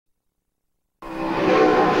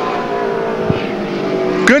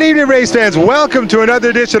Good evening, race fans. Welcome to another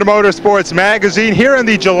edition of Motorsports Magazine here on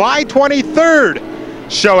the July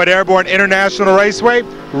 23rd show at Airborne International Raceway.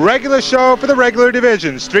 Regular show for the regular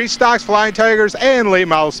divisions, street stocks, flying tigers, and late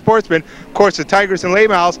model sportsmen. Of course, the tigers and late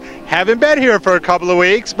models haven't been here for a couple of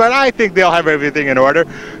weeks, but I think they'll have everything in order.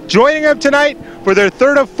 Joining them tonight for their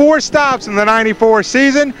third of four stops in the 94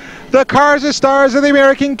 season, the Cars and Stars of the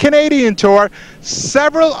American-Canadian Tour.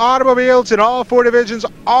 Several automobiles in all four divisions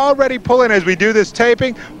already pulling as we do this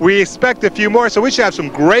taping. We expect a few more, so we should have some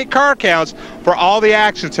great car counts for all the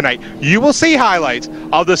action tonight. You will see highlights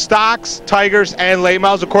of the stocks, tigers, and late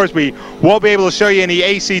models. Of course, we won't be able to show you any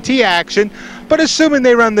ACT action, but assuming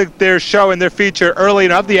they run their show and their feature early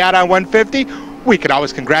enough, the add-on 150, we can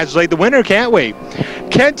always congratulate the winner, can't we?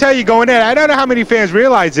 Can't tell you going in, I don't know how many fans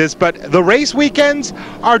realize this, but the race weekends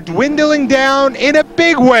are dwindling down in a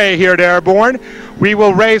big way here at Airborne. We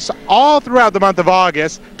will race all throughout the month of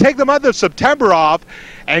August, take the month of September off,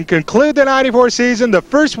 and conclude the 94 season the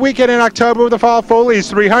first weekend in October with the Fall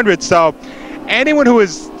Foley's 300. So anyone who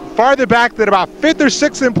is farther back than about 5th or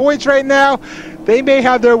 6th in points right now, they may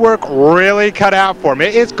have their work really cut out for them.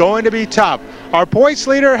 It's going to be tough. Our points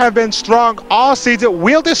leader have been strong all season.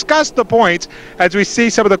 We'll discuss the points as we see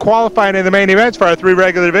some of the qualifying in the main events for our three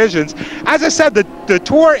regular divisions. As I said, the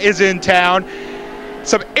tour is in town.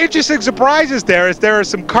 Some interesting surprises there as there are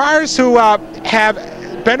some cars who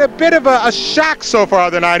have been a bit of a shock so far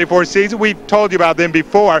in the 94 season. We've told you about them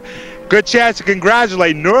before. Good chance to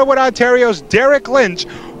congratulate Norwood, Ontario's Derek Lynch,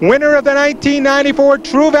 winner of the 1994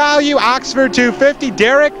 True Value Oxford 250.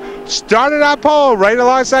 Derek started on pole right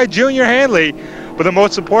alongside Junior Hanley, but the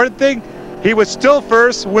most important thing, he was still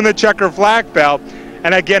first when the checker flag fell.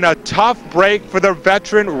 And again, a tough break for the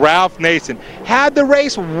veteran Ralph Nason. Had the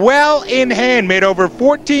race well in hand, made over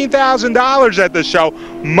 $14,000 at the show,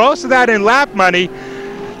 most of that in lap money,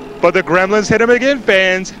 but the Gremlins hit him again,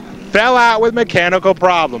 fans. Fell out with mechanical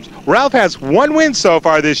problems. Ralph has one win so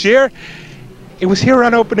far this year. It was here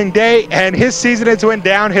on opening day, and his season has went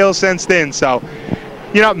downhill since then. So,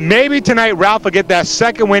 you know, maybe tonight Ralph will get that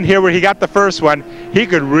second win here where he got the first one. He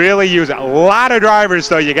could really use it. A lot of drivers,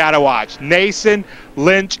 though, you got to watch. Nason,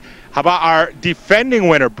 Lynch. How about our defending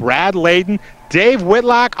winner, Brad Layden, Dave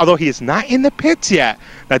Whitlock, although he is not in the pits yet.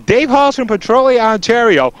 Now, Dave Hall's from Petrolia,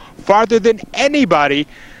 Ontario, farther than anybody.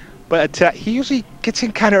 But he usually gets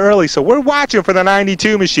in kind of early, so we're watching for the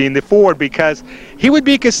 92 machine, the Ford, because he would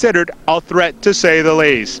be considered a threat to say the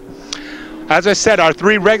least. As I said, our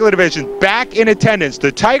three regular divisions back in attendance.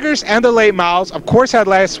 The Tigers and the late models, of course, had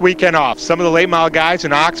last weekend off. Some of the late model guys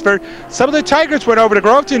in Oxford. Some of the Tigers went over to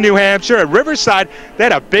Groveton, New Hampshire. At Riverside, they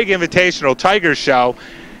had a big invitational Tiger show.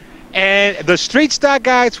 And the street stock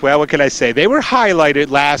guys, well, what can I say? They were highlighted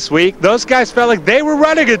last week. Those guys felt like they were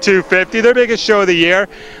running at 250, their biggest show of the year.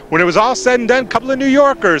 When it was all said and done, a couple of New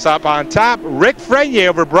Yorkers up on top. Rick Frenier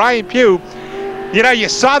over Brian Pugh. You know, you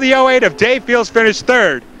saw the 08 of Dave Fields finish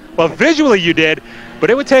third. Well, visually you did, but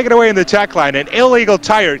it would take it away in the check line. An illegal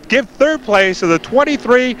tire. Give third place to the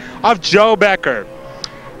 23 of Joe Becker.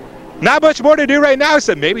 Not much more to do right now,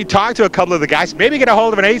 so maybe talk to a couple of the guys. Maybe get a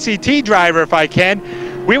hold of an ACT driver if I can.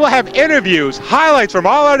 We will have interviews, highlights from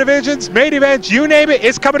all our divisions, main events, you name it.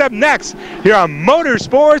 It's coming up next here on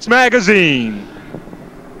Motorsports Magazine.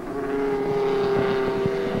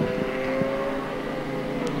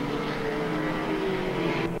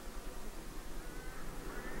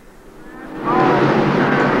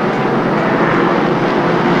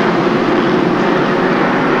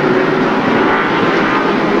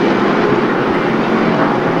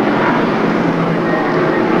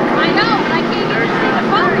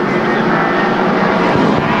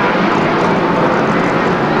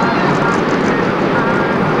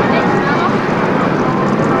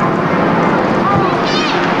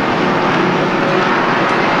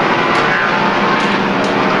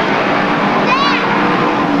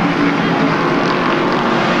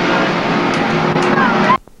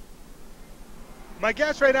 My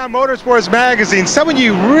guest right now, Motorsports Magazine, someone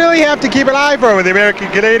you really have to keep an eye for when the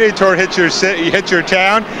American-Canadian Tour hits your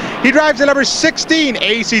town. He drives the number 16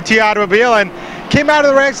 ACT automobile and came out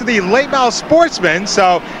of the ranks of the late model sportsmen,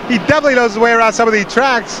 so he definitely knows the way around some of these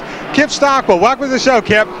tracks. Kip Stockwell, welcome to the show,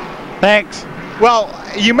 Kip. Thanks. Well,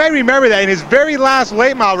 you may remember that in his very last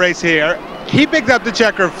late model race here, he picked up the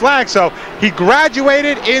checkered flag, so he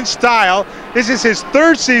graduated in style. This is his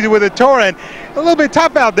third season with the Tour, and a little bit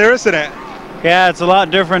tough out there, isn't it? Yeah, it's a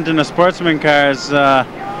lot different than the sportsman cars. You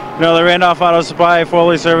know, the Randolph Auto Supply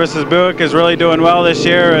Foley Services Buick is really doing well this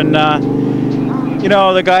year, and you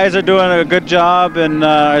know, the guys are doing a good job, and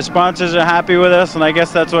our sponsors are happy with us, and I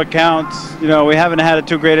guess that's what counts. You know, we haven't had a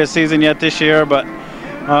too great a season yet this year, but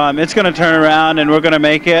it's going to turn around and we're going to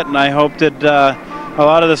make it. And I hope that a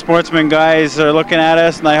lot of the sportsman guys are looking at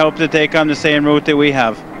us, and I hope that they come the same route that we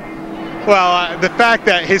have. Well, the fact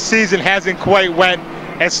that his season hasn't quite went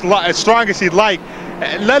as strong as he'd like,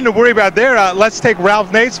 nothing to worry about there. Let's take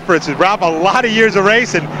Ralph Nates, for instance. Ralph, a lot of years of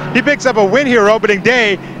racing. He picks up a win here opening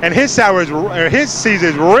day, and his season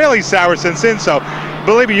is really sour since then. So,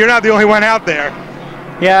 believe me, you're not the only one out there.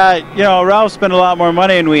 Yeah, you know, Ralph spent a lot more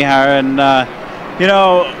money than we are, and you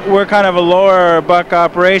know, we're kind of a lower buck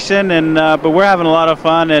operation, and but we're having a lot of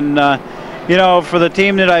fun. And you know, for the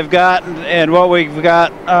team that I've got and what we've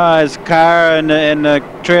got as car and the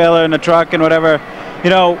trailer and the truck and whatever, you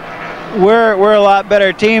know, we're a lot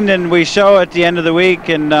better team than we show at the end of the week.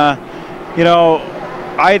 And you know,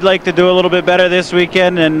 I'd like to do a little bit better this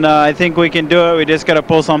weekend, and I think we can do it. We just got to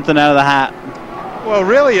pull something out of the hat. Well,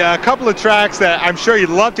 really, a couple of tracks that I'm sure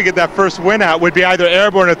you'd love to get that first win out would be either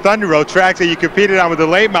Airborne or Thunder Road, tracks that you competed on with the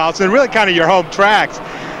late models, and really kind of your home tracks.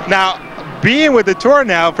 Now, being with the tour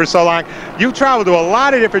now for so long, you've traveled to a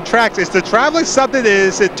lot of different tracks. Is the traveling something that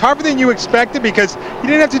is tougher than you expected, because you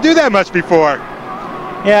didn't have to do that much before?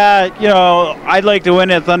 Yeah, you know, I'd like to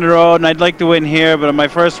win at Thunder Road, and I'd like to win here, but my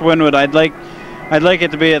first win would I'd like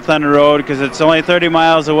it to be at Thunder Road, because it's only 30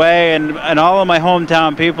 miles away, and all of my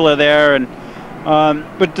hometown people are there. And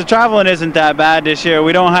but the traveling isn't that bad this year.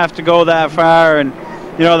 We don't have to go that far, and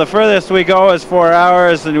you know, the furthest we go is 4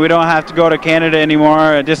 hours, and we don't have to go to Canada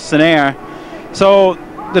anymore, just an air. So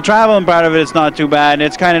the traveling part of it is not too bad, and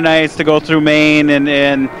it's kind of nice to go through Maine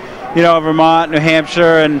and you know, Vermont, New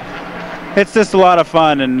Hampshire, and it's just a lot of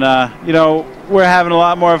fun. And you know, we're having a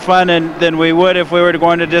lot more fun than we would if we were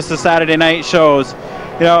going to just the Saturday night shows.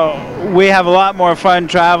 You know, we have a lot more fun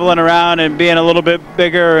traveling around and being a little bit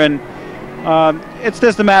bigger, and it's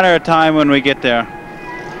just a matter of time when we get there.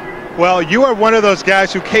 Well, you are one of those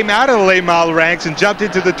guys who came out of the late model ranks and jumped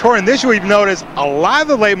into the tour, and this year we've noticed a lot of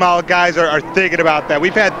the late model guys are thinking about that.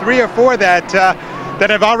 We've had 3 or 4 that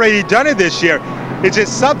have already done it this year. Is it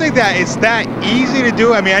something that it's that easy to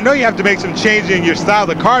do? I mean, I know you have to make some changes in your style.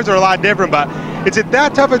 The cars are a lot different, but is it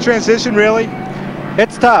that tough a transition, really?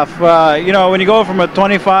 It's tough. You know, when you go from a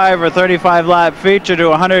 25 or 35 lap feature to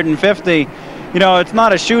 150, you know, it's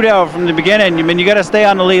not a shootout from the beginning. I mean, you got to stay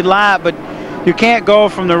on the lead lap, but you can't go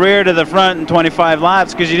from the rear to the front in 25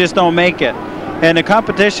 laps, because you just don't make it. And the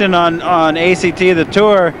competition on ACT, the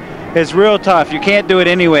tour, is real tough. You can't do it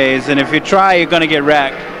anyways, and if you try, you're going to get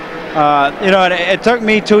wrecked. You know, it took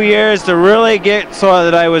me 2 years to really get so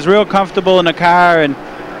that I was real comfortable in the car, and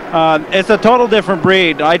it's a total different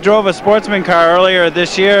breed. I drove a sportsman car earlier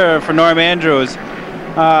this year for Norm Andrews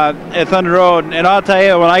at Thunder Road, and I'll tell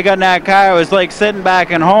you, when I got in that car, it was like sitting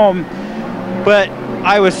back at home. But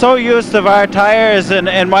I was so used to our tires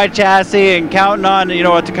and my chassis and counting on, you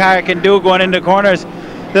know, what the car can do going into corners,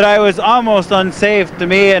 that I was almost unsafe to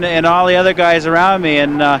me and all the other guys around me.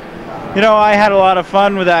 And you know, I had a lot of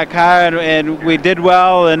fun with that car, and we did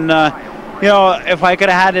well. And you know, if I could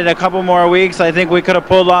have had it a couple more weeks, I think we could have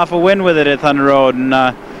pulled off a win with it at Thunder Road. And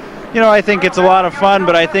you know, I think it's a lot of fun,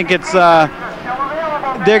 but I think it's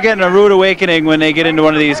they're getting a rude awakening when they get into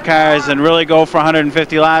one of these cars and really go for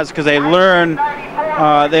 150 laps, because they learn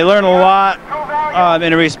a lot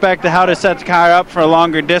in respect to how to set the car up for a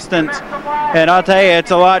longer distance. And I'll tell you,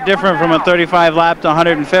 it's a lot different from a 35 lap to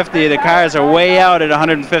 150. The cars are way out at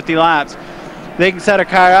 150 laps. They can set a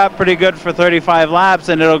car up pretty good for 35 laps,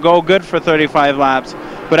 and it'll go good for 35 laps.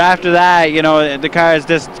 But after that, you know, the cars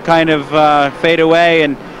just kind of fade away.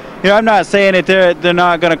 And you know, I'm not saying that they're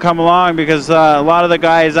not going to come along, because a lot of the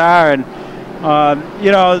guys are, and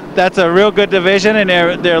you know, that's a real good division, and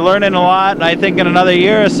they're learning a lot. And I think in another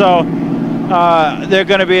year or so, they're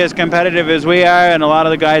going to be as competitive as we are, and a lot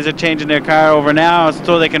of the guys are changing their car over now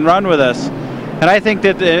so they can run with us. And I think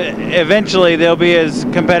that eventually they'll be as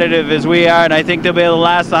competitive as we are, and I think they'll be able to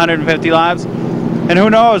last 150 laps. And who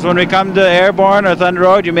knows, when we come to Airborne or Thunder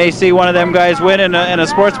Road, you may see one of them guys win in a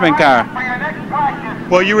sportsman car.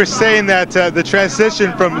 Well, you were saying that the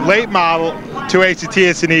transition from late model to ACT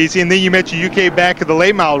isn't easy, and then you mentioned you came back to the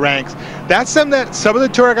late model ranks. That's something that some of the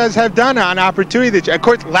tour guys have done on opportunity. That, of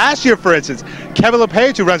course, last year, for instance, Kevin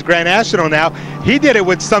LePage, who runs Grand National now, he did it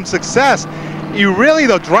with some success. You really,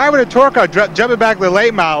 though, driving a tour car, jumping back to the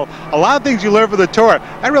late model, a lot of things you learn from the tour,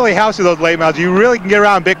 that really helps with those late models. You really can get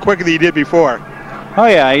around a bit quicker than you did before. Oh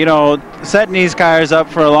yeah, you know, setting these cars up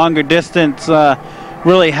for a longer distance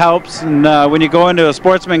really helps. And when you go into a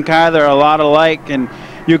sportsman car, they're a lot alike, and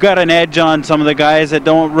you got an edge on some of the guys that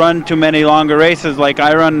don't run too many longer races. Like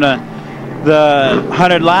I run the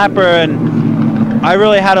 100 lapper, and I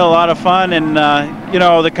really had a lot of fun. And you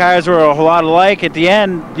know, the cars were a lot alike. At the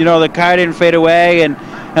end, you know, the car didn't fade away, and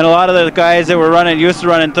And a lot of the guys that were used to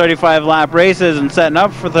running 35-lap races and setting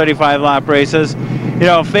up for 35-lap races, you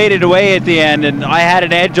know, faded away at the end. And I had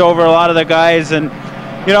an edge over a lot of the guys. And,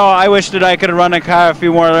 you know, I wish that I could have run a car a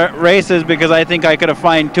few more races, because I think I could have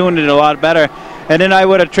fine-tuned it a lot better. And then I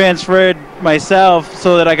would have transferred myself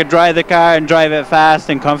so that I could drive the car and drive it fast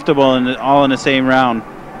and comfortable, and all in the same round.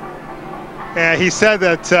 Yeah, he said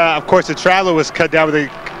that, of course, the travel was cut down with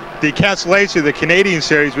the cancellation of the Canadian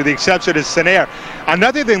series, with the exception of Senair.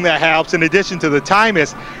 Another thing that helps, in addition to the time,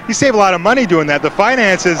 is you save a lot of money doing that. The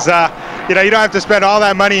finances, you know, you don't have to spend all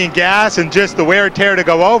that money in gas and just the wear and tear to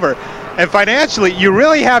go over. And financially, you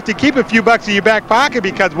really have to keep a few bucks in your back pocket,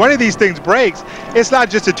 because one of these things breaks, it's not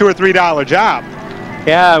just a $2 or $3 job.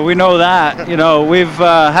 Yeah, we know that. You know, we've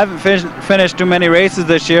haven't finished too many races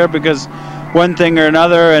this year because one thing or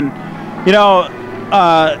another, and you know,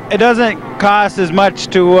 it doesn't cost as much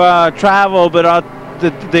to travel, but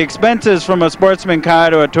the expenses from a sportsman car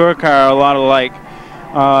to a tour car are a lot alike.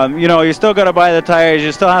 You know, you still got to buy the tires,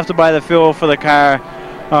 you still have to buy the fuel for the car,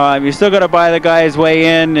 you still got to buy the guys'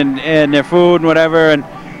 way in and their food and whatever, and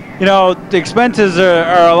you know, the expenses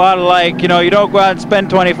are a lot alike. You know, you don't go out and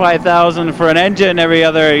spend $25,000 for an engine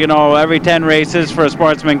every 10 races for a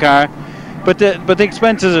sportsman car, but the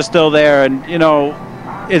expenses are still there, and you know,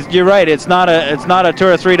 you're right. It's not a $2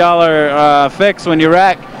 or $3 fix when you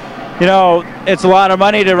wreck. You know, it's a lot of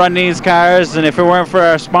money to run these cars, and if it weren't for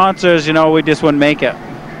our sponsors, you know, we just wouldn't make it.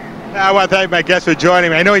 I want to thank my guest for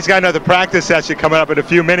joining me. I know he's got another practice session coming up in a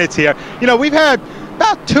few minutes here. You know, we've had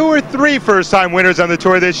about 2 or 3 first-time winners on the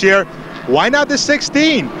tour this year. Why not the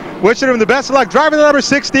 16? Wishing him the best of luck. Driver number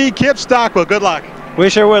 16, Kip Stockwell. Good luck. We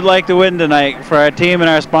sure would like to win tonight for our team and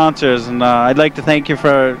our sponsors, and I'd like to thank you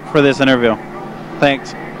for this interview.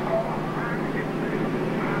 Thanks.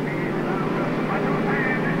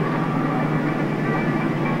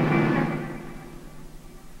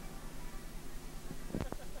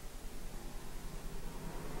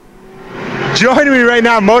 Joining me right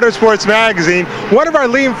now, Motorsports Magazine, one of our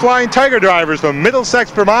lean flying tiger drivers from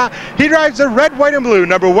Middlesex, Vermont. He drives the red, white, and blue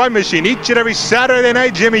 #1 machine each and every Saturday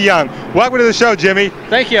night, Jimmy Young. Welcome to the show, Jimmy.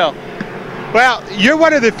 Thank you. Well, you're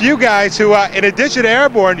one of the few guys who, in addition to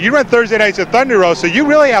Airborne, you run Thursday nights at Thunder Road, so you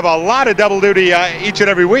really have a lot of double duty each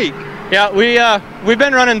and every week. Yeah, we've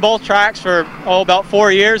been running both tracks for about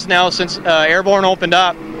 4 years now since Airborne opened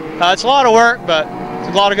up. It's a lot of work, but it's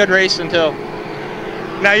a lot of good racing too.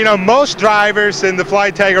 Now, you know, most drivers in the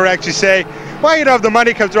Fly Tiger actually say, well, you know, if the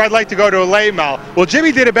money comes through, I'd like to go to a late model. Well,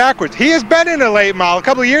 Jimmy did it backwards. He has been in a late model. A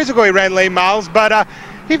couple of years ago, he ran late models, but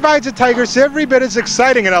he finds the Tigers every bit as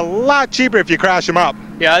exciting and a lot cheaper if you crash them up.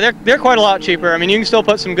 Yeah, they're quite a lot cheaper. I mean, you can still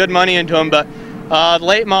put some good money into them, but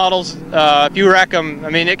late models, if you wreck them,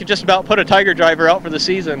 I mean, it could just about put a Tiger driver out for the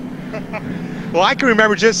season. Well, I can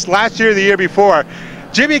remember just last year, the year before,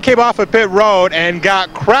 Jimmy came off of pit road and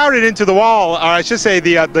got crowded into the wall, or I should say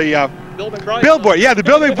the billboard. Yeah, the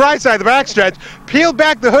Bill McBride side, the backstretch. Peeled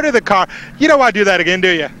back the hood of the car. You don't want to do that again, do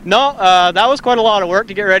you? No, that was quite a lot of work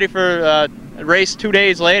to get ready for a race 2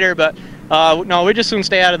 days later, but no, we just soon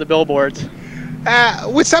stay out of the billboards.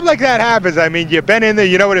 When something like that happens, I mean, you've been in there,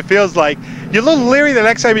 you know what it feels like. You're a little leery the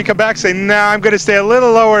next time you come back, say, no, I'm going to stay a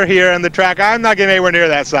little lower here on the track. I'm not getting anywhere near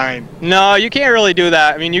that sign. No, you can't really do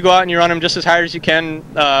that. I mean, you go out and you run them just as hard as you can,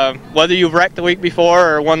 whether you've wrecked the week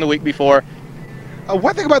before or won the week before.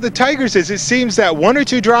 One thing about the Tigers is it seems that 1 or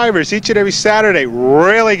 2 drivers each and every Saturday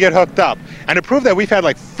really get hooked up. And to prove that, we've had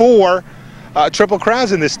like 4 Triple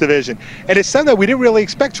Crowns in this division. And it's something that we didn't really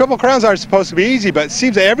expect. Triple Crowns aren't supposed to be easy, but it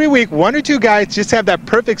seems that every week 1 or 2 guys just have that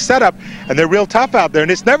perfect setup, and they're real tough out there,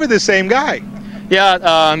 and it's never the same guy. Yeah,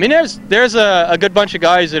 I mean, there's a good bunch of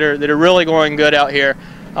guys that are really going good out here.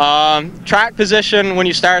 Track position when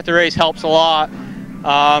you start the race helps a lot,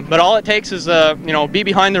 but all it takes is you know, be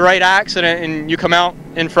behind the right accident and you come out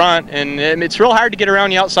in front, and it's real hard to get around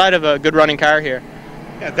the outside of a good running car here.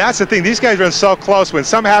 Yeah, that's the thing. These guys run so close. When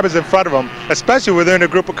something happens in front of them, especially when they're in a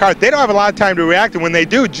group of cars, they don't have a lot of time to react, and when they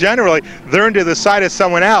do, generally, they're into the side of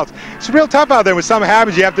someone else. It's real tough out there. When something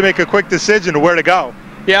happens, you have to make a quick decision of where to go.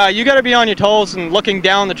 Yeah, you got to be on your toes and looking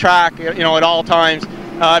down the track, you know, at all times.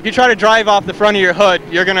 If you try to drive off the front of your hood,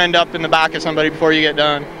 you're going to end up in the back of somebody before you get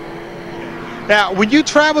done. Now, when you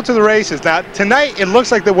travel to the races, now tonight it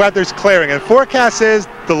looks like the weather's clearing, and the forecast is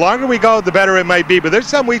the longer we go, the better it might be. But there's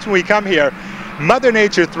some weeks when we come here, Mother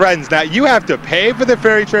Nature threatens. Now, you have to pay for the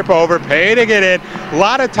ferry trip over, pay to get in, a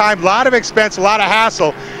lot of time, a lot of expense, a lot of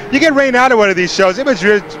hassle. You get rained out of one of these shows, it would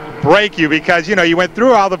just break you because, you know, you went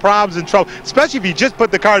through all the problems and trouble, especially if you just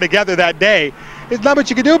put the car together that day. There's not much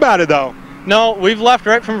you can do about it, though. No, we've left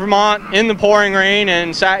right from Vermont in the pouring rain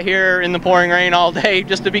and sat here in the pouring rain all day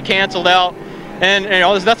just to be canceled out. And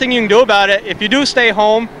there's nothing you can do about it. If you do stay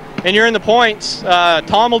home and you're in the points,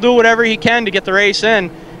 Tom will do whatever he can to get the race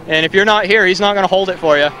in. And if you're not here, he's not going to hold it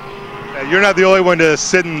for you. You're not the only one to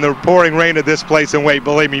sit in the pouring rain of this place and wait.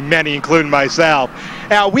 Believe me, many, including myself.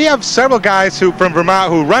 Now, we have several guys from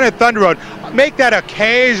Vermont who run at Thunder Road, make that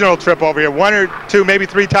occasional trip over here, 1 or 2, maybe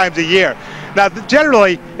 3 times a year. Now,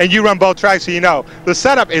 generally, and you run both tracks, so you know, the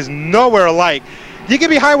setup is nowhere alike. You get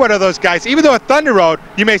behind one of those guys, even though at Thunder Road,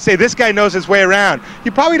 you may say, this guy knows his way around.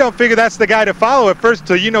 You probably don't figure that's the guy to follow at first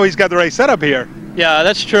until you know he's got the right setup here. Yeah,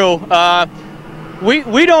 that's true.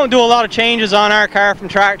 We don't do a lot of changes on our car from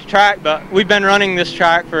track to track, but we've been running this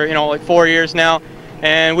track for, like 4 years now,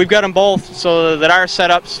 and we've got them both so that our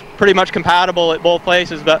setup's pretty much compatible at both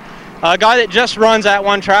places. But a guy that just runs at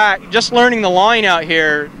one track, just learning the line out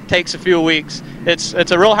here takes a few weeks. It's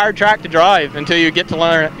a real hard track to drive until you get to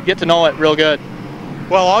know it real good.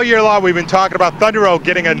 Well, all year long we've been talking about Thunder Road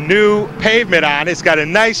getting a new pavement on. It's got a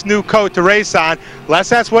nice new coat to race on.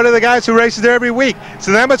 Les asked one of the guys who races there every week.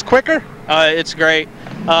 So that much quicker? It's great.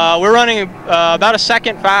 We're running about a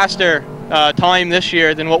second faster time this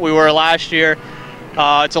year than what we were last year.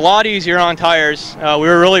 It's a lot easier on tires. We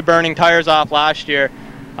were really burning tires off last year.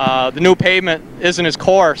 The new pavement isn't as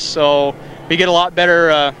coarse, so we get a lot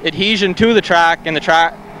better adhesion to the track, and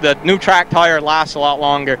the new track tire lasts a lot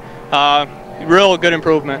longer. Real good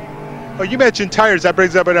improvement. Well, you mentioned tires. That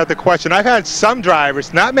brings up another question. I've had some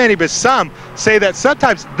drivers, not many, but some, say that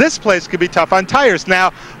sometimes this place could be tough on tires. Now,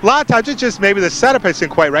 a lot of times it's just maybe the setup isn't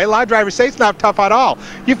quite right. A lot of drivers say it's not tough at all.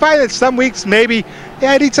 You find that some weeks maybe,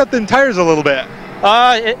 yeah, it eats up the tires a little bit.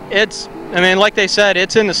 I mean, like they said,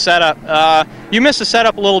 it's in the setup. You miss the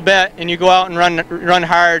setup a little bit, and you go out and run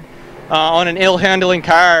hard on an ill-handling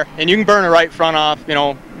car, and you can burn a right front off,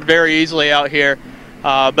 very easily out here.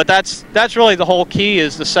 But that's really the whole key,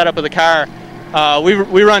 is the setup of the car.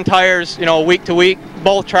 We run tires, week to week,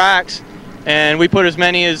 both tracks, and we put as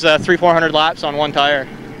many as 300-400 laps on one tire.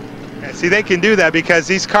 Yeah, see, they can do that because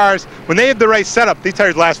these cars, when they have the right setup, these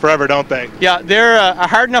tires last forever, don't they? Yeah, they're a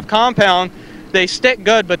hard enough compound. They stick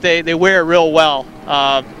good, but they wear real well.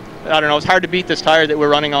 I don't know, it's hard to beat this tire that we're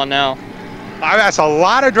running on now. I've asked a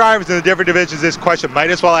lot of drivers in the different divisions this question. Might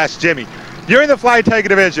as well ask Jimmy. You're in the Flying Tiger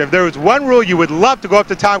division. If there was one rule you would love to go up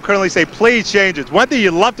to Tom Curley and say, please change it, one thing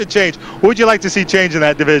you'd love to change, what would you like to see change in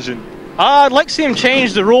that division? I'd like to see him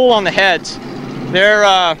change the rule on the heads.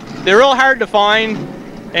 They're real hard to find,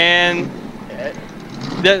 and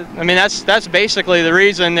I mean that's basically the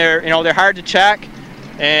reason. They're hard to check,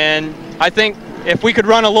 and I think if we could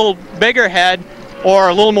run a little bigger head or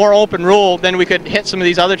a little more open rule, then we could hit some of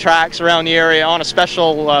these other tracks around the area on a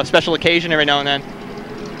special occasion every now and then.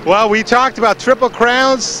 Well, we talked about Triple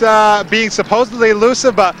Crowns being supposedly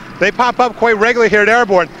elusive, but they pop up quite regularly here at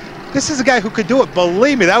Airborne. This is a guy who could do it.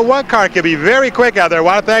 Believe me, that one car can be very quick out there. I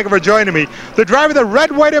want to thank him for joining me. The driver of the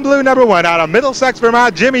red, white, and blue #1 out of Middlesex,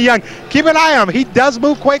 Vermont, Jimmy Young. Keep an eye on him. He does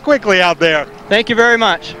move quite quickly out there. Thank you very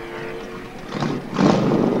much.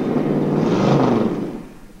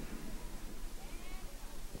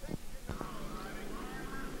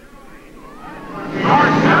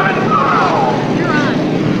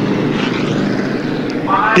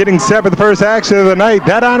 Getting set for the first action of the night.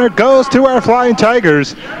 That honor goes to our Flying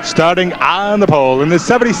Tigers. Starting on the pole in the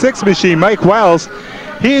 76 machine, Mike Wells.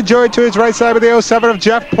 He enjoyed to his right side with the 07 of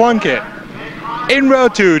Jeff Plunkett. In row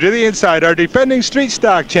 2 to the inside, our defending street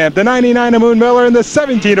stock champ, the 99 of Moon Miller, and the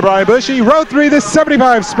 17 of Brian Bushy. Row 3, the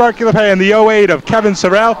 75 Sparky LePay, and the 08 of Kevin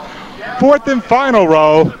Sorrell. Fourth and final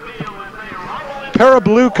row, pair of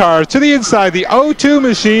blue cars to the inside, the 02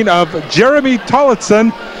 machine of Jeremy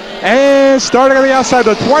Tollitson. And starting on the outside,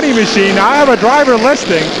 the 20 machine, I have a driver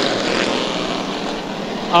listing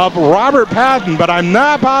of Robert Patton, but I'm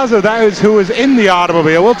not positive that is who is in the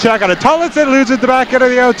automobile. We'll check on it. Tollitson loses the back end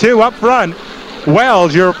of the 02 up front.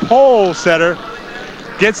 Wells, your pole setter,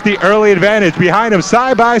 gets the early advantage. Behind him,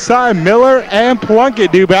 side by side, Miller and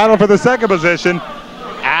Plunkett do battle for the second position.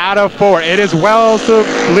 Out of 4, it is Wells to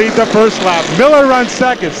lead the first lap. Miller runs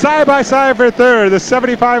second, side by side for third. The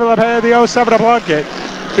 75 of LePay, the 07 of Plunkett.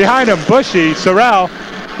 Behind him, Bushy, Sorrell.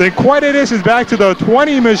 Then quite a distance back to the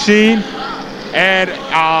 20 machine, and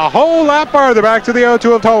a whole lap farther back to the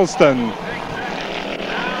 02 of Tolston.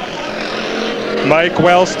 Mike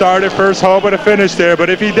Wells started first, hoping to finish there, but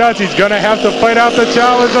if he does, he's going to have to fight out the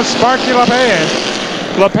challenge of Sparky LePay.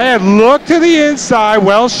 LePay looked to the inside.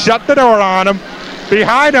 Wells shut the door on him.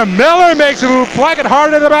 Behind him, Miller makes a move, plugging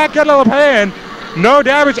hard in the back end of LePay. No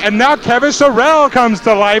damage, and now Kevin Sorrell comes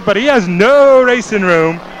to life, but he has no racing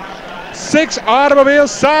room. 6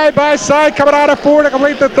 automobiles side by side coming out of 4 to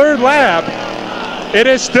complete the third lap. It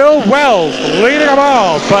is still Wells leading them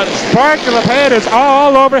all, but Sparky LePan is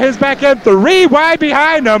all over his back end. 3 wide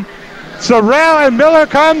behind him. Sorrell and Miller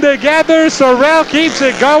come together. Sorrell keeps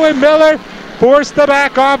it going. Miller forced to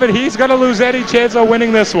back off, and he's going to lose any chance of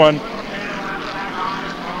winning this one.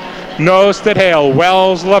 Nose to tail.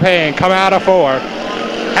 Wells, LePan come out of 4.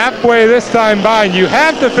 Halfway this time by, and you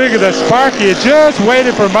have to figure that Sparky had just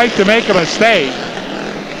waited for Mike to make a mistake.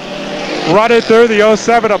 Running through the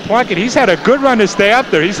 07 of Plunkett. He's had a good run to stay up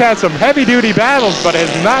there. He's had some heavy-duty battles, but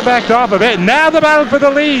has not backed off of it. Now the battle for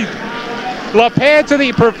the lead. LePan to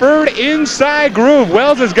the preferred inside groove.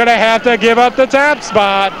 Wells is going to have to give up the top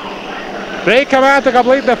spot. They come out to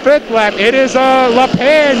complete the 5th lap. It is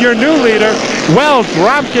LePan, your new leader. Wells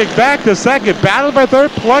drop kick back to 2nd. Battle for 3rd,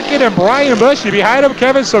 Plunkett and Brian Bushy. Behind him,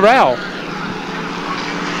 Kevin Sorrell.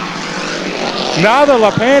 Now that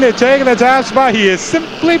LePan is taking the top spot, he is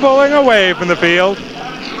simply pulling away from the field.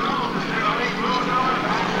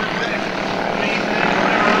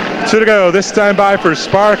 2 to go, this time by for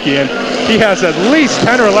Sparky, and he has at least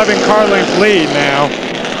 10 or 11 car lengths lead now.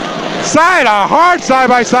 A hard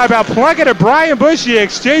side-by-side battle. Plunkett and Brian Bushy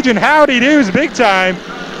exchanging howdy-doos big time.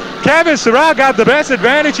 Kevin Sorrell got the best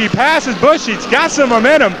advantage. He passes Bushy. He's got some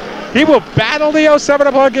momentum. He will battle the 07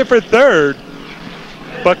 of Plunkett for 3rd.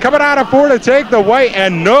 But coming out of 4 to take the white,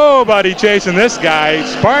 and nobody chasing this guy.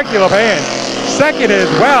 Sparky LePan. 2nd is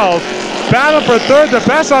Wells. Battle for 3rd, the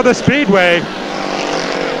best on the Speedway.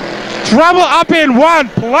 Trouble up in 1.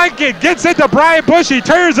 Plunkett gets into Brian Bushy,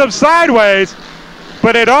 turns him sideways.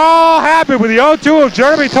 But it all happened with the 0-2 of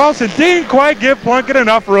Jeremy Tolson. Didn't quite give Plunkett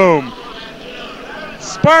enough room.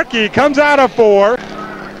 Sparky comes out of 4.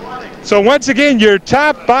 So once again, your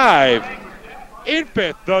top 5. In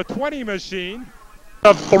 5th, the 20 machine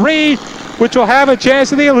of 3, which will have a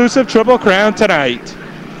chance of the elusive Triple Crown tonight.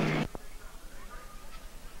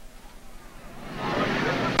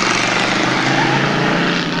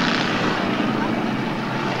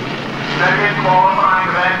 Second qualifying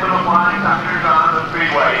event for the Flying Thunders on the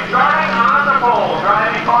Speedway. Starting on the pole,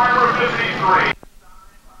 driving car number 53.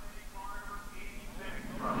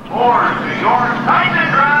 Born to your Titan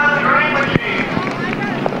Drive Green Machine.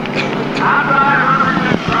 Outside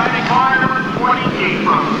number 2, driving car number 28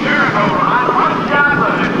 from Jericho,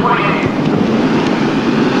 Wisconsin at 28.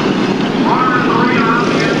 Number 3 on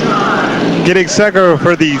the inside.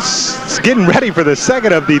 Getting ready for the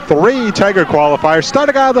second of the 3 Tiger qualifiers.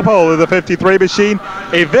 Starting out of the pole of the 53 machine.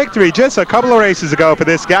 A victory just a couple of races ago for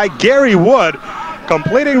this guy, Gary Wood,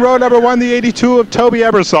 completing row number 1, the 82 of Toby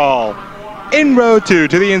Ebersol. In row 2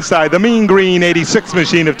 to the inside, the mean green 86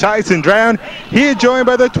 machine of Tyson Drown. He is joined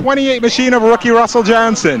by the 28 machine of rookie Russell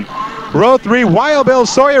Johnson. Row 3, Wild Bill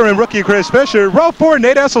Sawyer and rookie Chris Fisher. Row 4,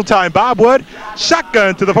 Nate Esseltine, Bob Wood.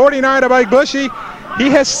 Shotgun to the 49 of Mike Bushy. He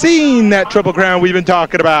has seen that Triple Crown we've been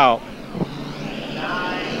talking about.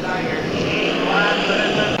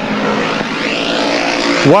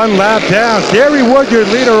 One lap down. Gary Wood, your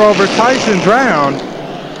leader over Tyson Drown.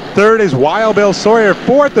 3rd is Wild Bill Sawyer.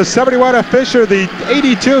 4th, the 71 of Fisher, the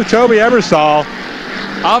 82 of Toby Ebersol.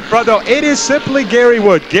 Up front, though, it is simply Gary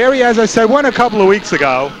Wood. Gary, as I said, won a couple of weeks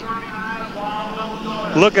ago.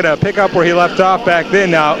 Looking to pick up where he left off back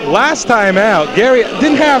then. Now, last time out, Gary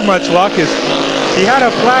didn't have much luck. He had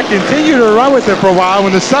a flat, continued to run with it for a while.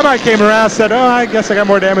 When the semi came around, said, oh, I guess I got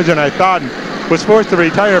more damage than I thought, and was forced to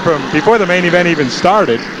retire from before the main event even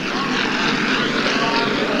started.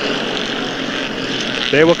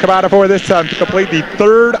 They will come out of 4 this time to complete the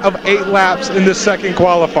 3rd of 8 laps in the second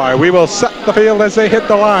qualifier. We will set the field as they hit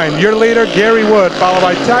the line. Your leader, Gary Wood, followed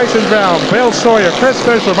by Tyson Brown, Bill Sawyer, Chris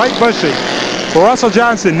Fisher, Mike Bushy, Russell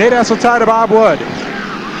Johnson, Nate Esseltine, and Bob Wood.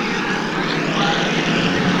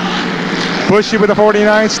 Bushy with the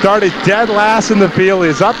 49 started dead last in the field,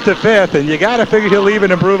 is up to 5th, and you got to figure he'll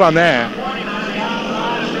even improve on that.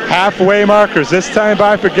 Halfway markers this time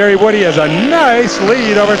by for Gary Wood. He has a nice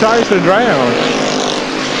lead over Tyson Drown.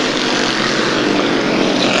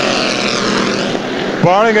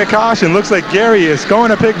 Barring a caution, looks like Gary is going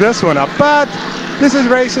to pick this one up, but this is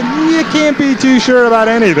racing. You can't be too sure about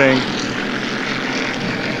anything.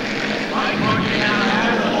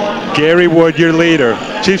 Gary Wood, your leader.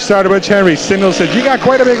 Chief Starter Butch Henry signals said, you got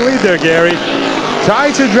quite a big lead there, Gary.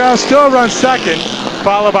 Tyson Drown still runs 2nd,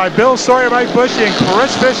 followed by Bill Sawyer, Mike Bushy, and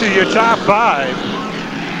Chris Fisher, your top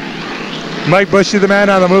 5. Mike Bushy, the man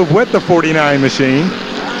on the move with the 49 machine.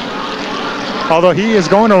 Although he is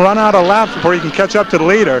going to run out of laps before he can catch up to the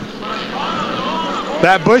leader.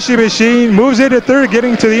 That Bushy machine moves into 3rd,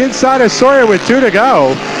 getting to the inside of Sawyer with 2 to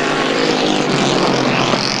go.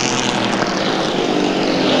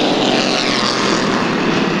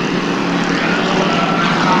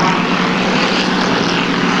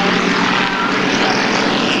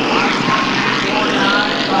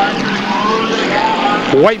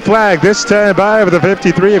 White flag this time by with the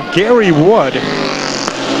 53 of Gary Wood.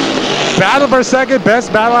 Battle for second,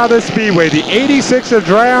 best battle out of the Speedway. The 86 of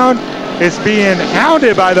Drown is being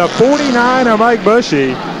hounded by the 49 of Mike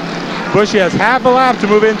Bushy. Bushy has half a lap to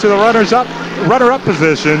move into the runner-up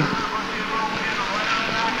position.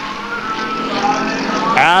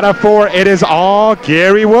 Out of 4, it is all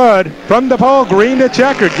Gary Wood. From the pole, green to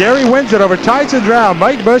checker. Gary wins it over Tyson Drown,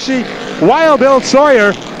 Mike Bushy, Wild Bill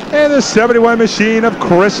Sawyer, and the 71 machine of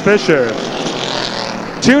Chris Fisher.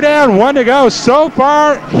 2 down, 1 to go. So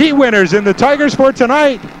far, heat winners in the Tigers for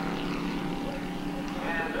tonight.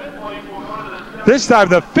 This time,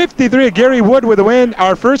 the 53 of Gary Wood with the win.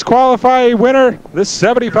 Our first qualifying winner, the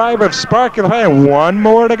 75 of Sparky LaFayette. 1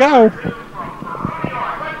 more to go.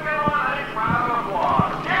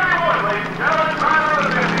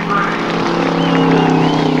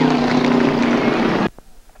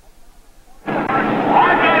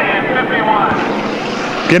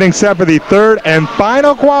 Getting set for the third and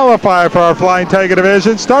final qualifier for our Flying Tiger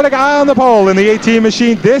division. Starting high on the pole in the 18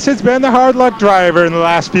 machine. This has been the hard luck driver in the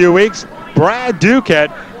last few weeks. Brad Duquette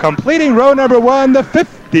completing row number 1, the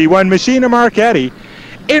 51 machine of Marquetti.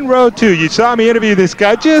 In row 2, you saw me interview this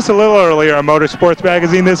guy just a little earlier on Motorsports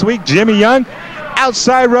Magazine this week, Jimmy Young.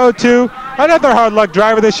 Outside row 2, another hard luck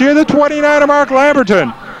driver this year, the 29 of Mark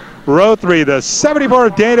Lamberton. Row 3, the 74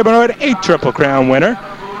 of Dana Benoit, a Triple Crown winner.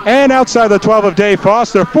 And outside the 12 of Dave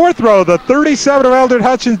Foster, 4th row, the 37 of Eldred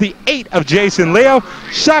Hutchins, the 8 of Jason Leo.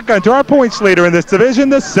 Shotgun to our points leader in this division,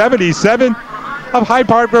 the 77 of Hyde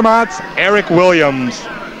Park, Vermont's Eric Williams.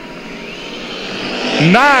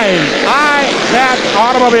 9 high-cap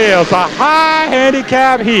automobiles, a high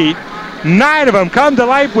handicap heat. 9 of them come to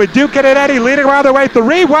life with Duquette and Eddie leading around their way.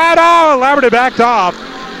 3 wide. Oh, Lamberton backed off.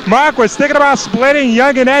 Mark was thinking about splitting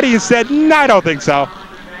Young and Eddie and said, no, I don't think so.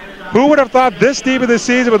 Who would have thought this deep in the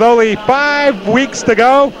season with only 5 weeks to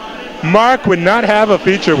go, Mark would not have a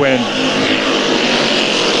feature win.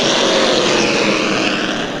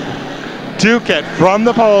 Duquette from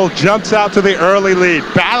the pole jumps out to the early lead.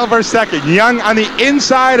 Battle for second. Young on the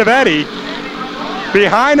inside of Eddie.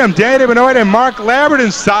 Behind him, Dana Benoit and Mark Lamberton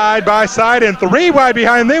side by side, and 3 wide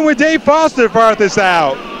behind them with Dave Foster farthest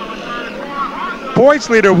out. Points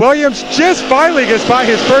leader Williams just finally gets by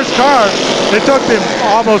his first car. It took him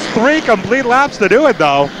almost 3 complete laps to do it,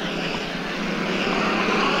 though.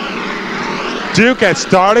 Duquette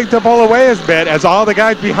starting to pull away a bit as all the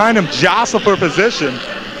guys behind him jostle for position.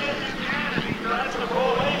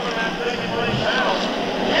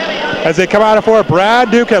 As they come out of 4, Brad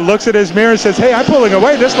Duquette looks at his mirror and says, hey, I'm pulling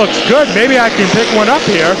away. This looks good. Maybe I can pick one up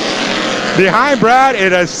here. Behind Brad,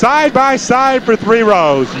 it is side by side for 3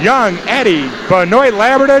 rows. Young, Eddie, Benoit,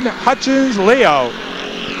 Lamberton, Hutchins, Leo.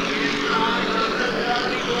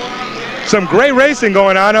 Some great racing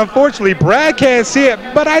going on. Unfortunately, Brad can't see it,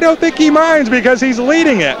 but I don't think he minds because he's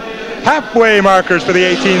leading it. Halfway markers for the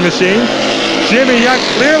 18 machine. Jimmy Young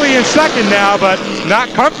clearly in second now, but not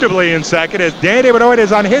comfortably in second as Danny Benoit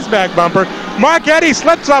is on his back bumper. Mark Eddy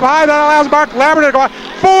slips up high. That allows Mark Lamberton to go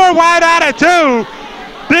 4 wide out of 2.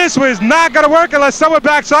 This was not going to work unless someone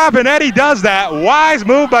backs off, and Eddie does that. Wise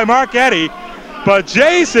move by Mark Eddy. But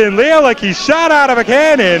Jason Leal, like he's shot out of a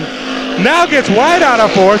cannon, now gets wide out of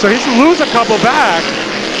 4, so he's lose a couple back.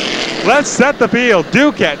 Let's set the field.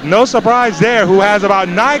 Duquette, no surprise there, who has about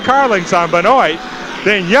 9 car lengths on Benoit.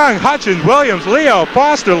 Then Young, Hutchins, Williams, Leo,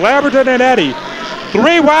 Foster, Lamberton, and Eddy.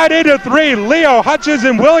 3 wide into 3, Leo, Hutchins,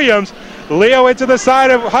 and Williams. Leo into the side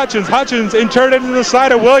of Hutchins. Hutchins in turn into the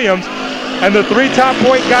side of Williams. And the 3 top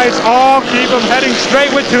point guys all keep them heading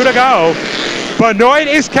straight with 2 to go. Benoit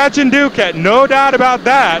is catching Duquette, no doubt about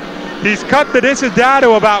that. He's cut the distance down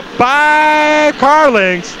to about 5 car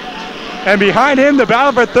lengths. And behind him, the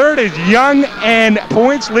battle for third is Young and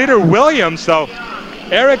points leader Williams. So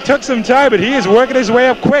Eric took some time, but he is working his way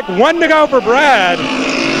up quick. 1 to go for Brad.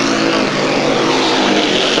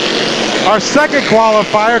 Our second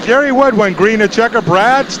qualifier, Gary Wood went green to checker.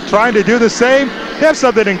 Brad's trying to do the same. They have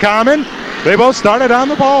something in common. They both started on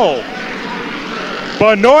the pole.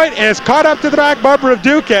 Benoit is caught up to the back bumper of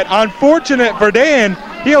Duquette. Unfortunate for Dan,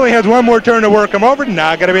 he only has 1 more turn to work him over.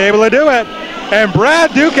 Not going to be able to do it. And Brad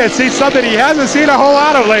Duquette sees something he hasn't seen a whole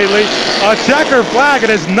lot of lately, a checker flag. It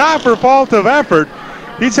is not for fault of effort.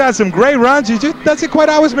 He's had some great runs. He just doesn't quite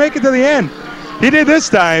always make it to the end. He did this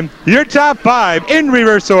time. Your top 5 in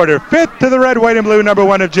reverse order. 5th to the red, white, and blue, number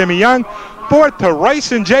 1 of Jimmy Young. 4th to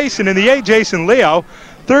Rice and Jason in the 8, Jason Leo.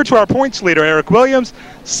 3rd to our points leader, Eric Williams.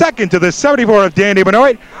 2nd to the 74 of Danny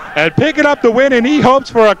Benoit. And picking up the win, and he hopes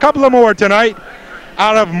for a couple of more tonight.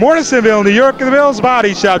 Out of Morrisonville, New York, the Mills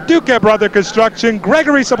Body Shop, Duquette Brother Construction,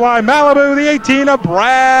 Gregory Supply, Malibu, the 18 of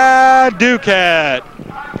Brad Duquette.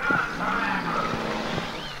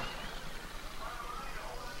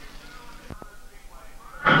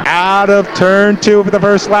 Out of turn 2 for the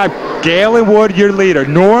first lap. Galen Wood, your leader.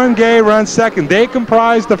 Norm Gay runs second. They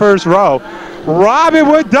comprise the first row. Robin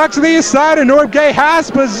Wood ducks to the inside, and Norm Gay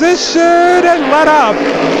has position and let up.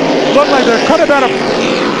 Looked like there could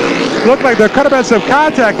have been some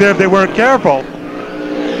contact there if they weren't careful.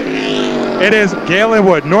 It is Galen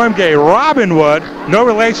Wood, Norm Gay, Robin Wood. No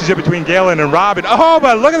relationship between Galen and Robin. Oh,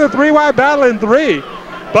 but look at the 3-wide battle in 3.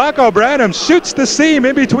 Bucko Branham shoots the seam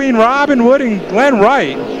in between Robin Wood and Glenn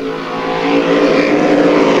Wright.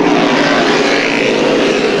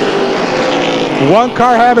 One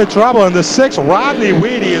car having trouble, and the 6, Rodney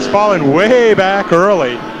Weedy, is falling way back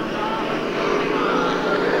early.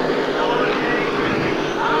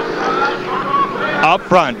 Up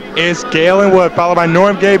front is Galen Wood, followed by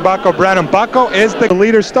Norm Gay, Bucko Branham. Bucko is the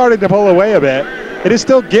leader, starting to pull away a bit. It is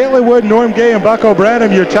still Galen Wood, Norm Gay, and Bucko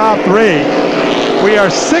Branham, your top 3. We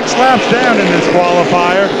are 6 laps down in this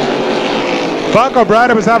qualifier. Bucko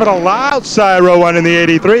Branham is having a loud side row 1 in the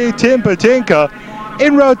 83. Tim Patinka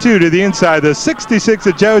in row 2 to the inside. The 66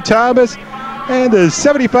 of Joe Thomas and the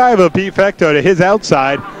 75 of Pete Fecto to his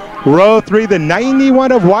outside. Row 3, the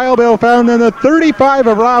 91 of Wild Bill Fountain and the 35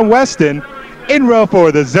 of Ron Weston. In row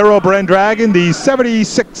 4, the 0 Brent Dragon, the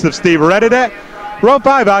 76 of Steve Reddidet. Row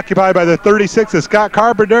 5 occupied by the 36 of Scott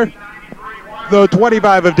Carpenter. The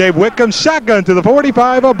 25 of Dave Wickham. Shotgun to the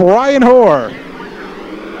 45 of Brian Hoare.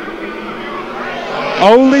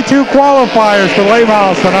 Only 2 qualifiers for late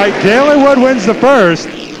models tonight. Galen Wood wins the first.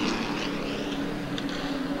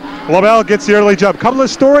 LaBelle gets the early jump. Couple of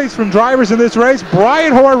stories from drivers in this race.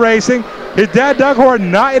 Brian Hoare racing. His dad, Doug Hoare,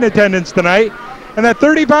 not in attendance tonight. And that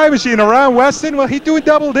 35 machine around Weston, well, he's doing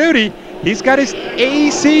double duty. He's got his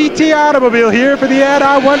ACT automobile here for the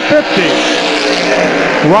add-on 150.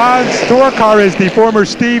 Ron's tour car is the former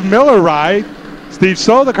Steve Miller ride. Steve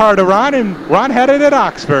sold the car to Ron, and Ron had it at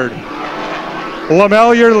Oxford.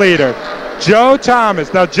 Lamell, your leader. Joe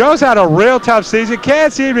Thomas. Now, Joe's had a real tough season.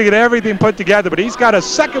 Can't seem to get everything put together, but he's got a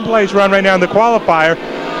second place run right now in the qualifier.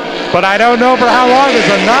 But I don't know for how long. There's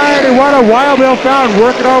a 91 of Wild Bill Fountain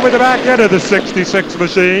working over the back end of the 66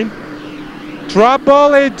 machine.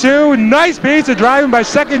 Trouble in 2. Nice piece of driving by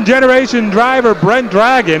second-generation driver Brent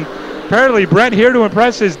Dragon. Apparently, Brent here to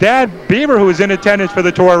impress his dad, Beaver, who was in attendance for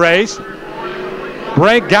the tour race.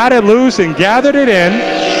 Brent got it loose and gathered it in,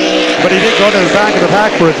 but he didn't go to the back of the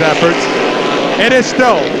pack for his efforts. It is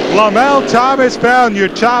still Lamell, Thomas, Fountain, your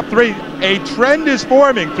top 3. A trend is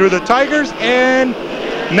forming through the Tigers and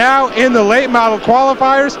now in the late model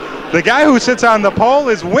qualifiers. The guy who sits on the pole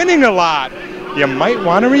is winning a lot. You might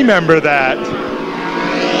want to remember that.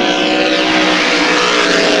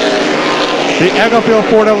 The Egglefield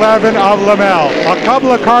 411 of Lamell. A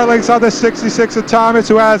couple of car lengths on the 66 of Thomas,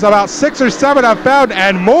 who has about 6 or 7 on Fountain,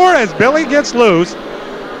 and more as Billy gets loose.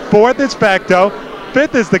 4th is Fecto.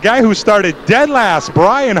 5th is the guy who started dead last,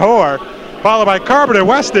 Brian Hoare, followed by Carpenter,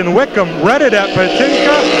 Weston, Wickham, Reddidet,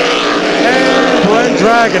 Patinka, and Brent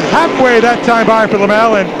Dragon. Halfway that time by for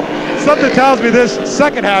Lamell, and something tells me this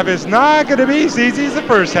second half is not going to be as easy as the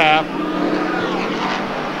first half.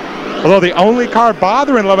 Although the only car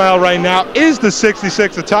bothering Lamell right now is the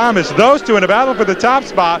 66 of Thomas. Those two in a battle for the top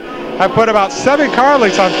spot have put about 7 car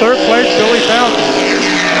lengths on 3rd place, Billy Fountain.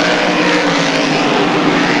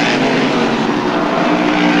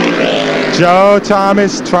 Joe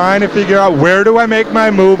Thomas trying to figure out, where do I make my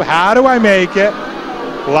move? How do I make it?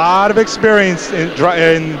 A lot of experience in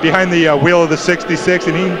behind the wheel of the 66,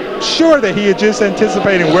 and he's sure that he is just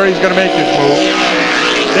anticipating where he's going to make his move.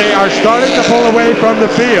 They are starting to pull away from the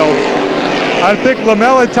field. I think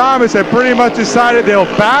Lamell and Thomas have pretty much decided they'll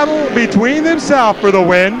battle between themselves for the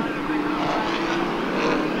win.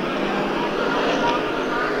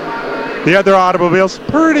 The other automobiles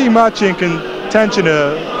pretty much in contention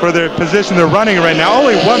for their position they're running right now.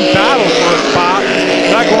 Only one battle for a spot.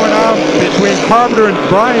 That going on between Carpenter and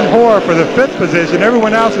Brian Hoare for the 5th position.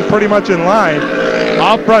 Everyone else is pretty much in line.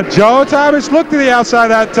 Up front, Joe Thomas looked to the outside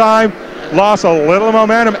that time. Lost a little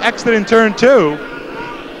momentum, exiting turn 2.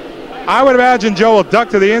 I would imagine Joe will duck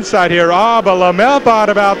to the inside here. But Lamell thought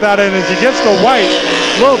about that, and as he gets to White,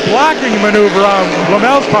 a little blocking maneuver on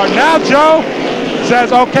Lamell's part. Now Joe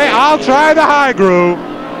says, okay, I'll try the high groove.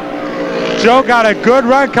 Joe got a good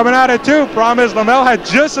run coming out of 2. Problem is Lamell had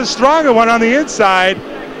just as strong a one on the inside.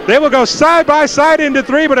 They will go side by side into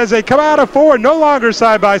 3, but as they come out of 4, no longer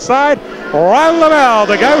side by side. Ron Lamell,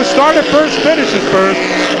 the guy who started first, finishes first.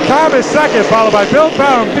 Thomas second, followed by Bill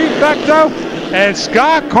Fountain, Pete Fecto, and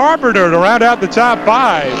Scott Carpenter to round out the top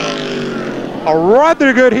 5. A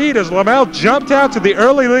rather good heat as Lamell jumped out to the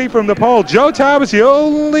early lead from the pole. Joe Thomas, the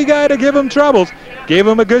only guy to give him troubles. Gave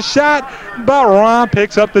him a good shot, but Ron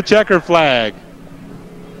picks up the checker flag.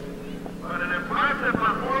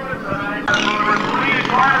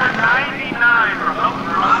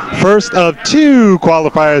 First of two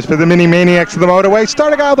qualifiers for the Mini Maniacs of the Motorway.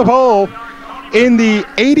 Starting out the pole in the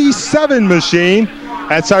 87 machine.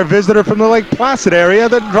 That's our visitor from the Lake Placid area,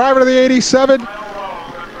 the driver of the 87,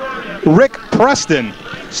 Rick Preston.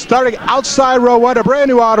 Starting outside row one, a brand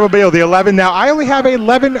new automobile, the 11. Now, I only have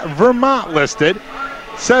 11 Vermont listed,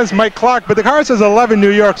 says Mike Clark, but the car says 11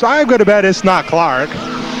 New York, so I'm going to bet it's not Clark.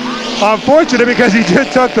 Unfortunate, because he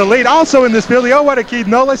just took the lead. Also in this field, the 01 of Keith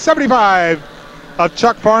Nolan, 75 of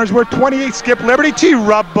Chuck Farnsworth, 28 Skip Liberty,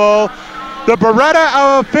 T-Rubble, the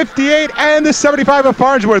Beretta of 58, and the 75 of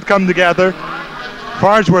Farnsworth come together.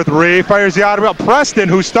 Farnsworth refires the automobile. Preston,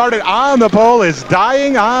 who started on the pole, is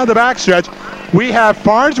dying on the backstretch. We have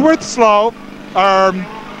Farnsworth slow,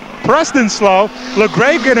 Preston slow,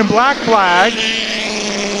 LeGraven in black flag.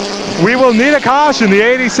 We will need a caution. The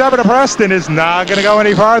 87 of Preston is not going to go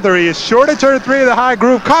any farther. He is short of turn 3 of the high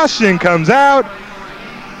groove. Caution comes out.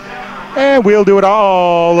 And we'll do it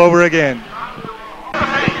all over again.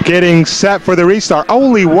 Getting set for the restart.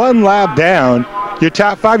 Only one lap down. Your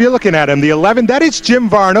top 5, you're looking at him. The 11, that is Jim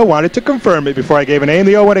Varno. Wanted to confirm it before I gave a name.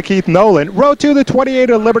 The 01 of Keith Nolan. Row 2, the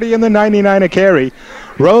 28 of Liberty and the 99 of Carey.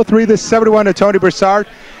 Row 3, the 71 of Tony Broussard.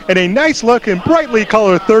 And a nice looking, brightly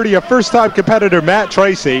colored 30 of first-time competitor Matt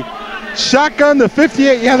Tracy. Shotgun, the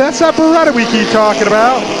 58. Yeah, that's that Beretta we keep talking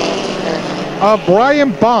about.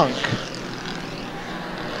 Brian Bonk.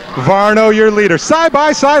 Varno, your leader. Side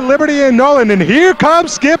by side, Liberty and Nolan. And here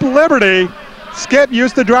comes Skip Liberty. Skip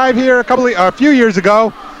used to drive here a few years ago.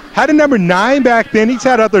 Had a number 9 back then. He's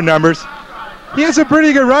had other numbers. He has some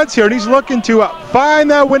pretty good runs here, and he's looking to find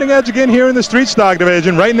that winning edge again here in the street stock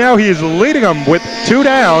division. Right now, he is leading them with 2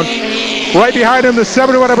 down. Right behind him, the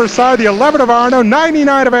 71 of Broussard, the 11 of Arno,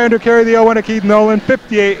 99 of Andrew Carey, the 01 of Keith Nolan,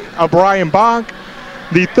 58 of Brian Bonk,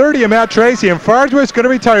 the 30 of Matt Tracy, and Farnsworth's going to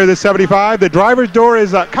retire the 75. The driver's door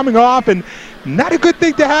is coming off, and not a good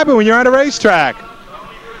thing to happen when you're on a racetrack.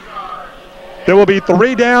 There will be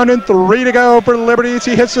 3 down and 3 to go for Liberty as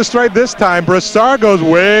he hits the stripe this time. Broussard goes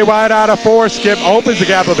way wide out of 4. Skip opens the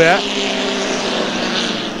gap a bit.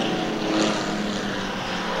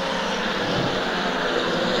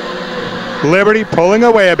 Liberty pulling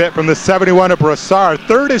away a bit from the 71 of Broussard.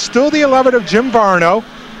 Third is still the 11 of Jim Varno.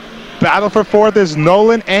 Battle for fourth is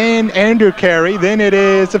Nolan and Andrew Carey. Then it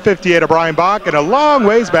is the 58 of Brian Bach, and a long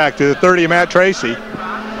ways back to the 30 of Matt Tracy.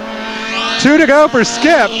 2 to go for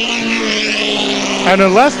Skip. And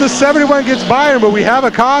unless the 71 gets by him, but we have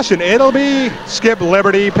a caution, it'll be Skip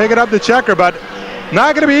Liberty picking up the checker, but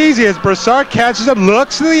not going to be easy as Broussard catches up,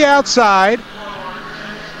 looks to the outside.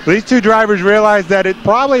 These two drivers realize that it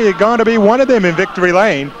probably is going to be one of them in victory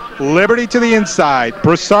lane. Liberty to the inside.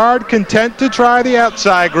 Broussard content to try the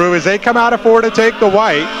outside groove as they come out of 4 to take the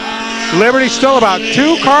white. Liberty still about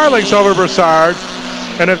 2 car lengths over Broussard.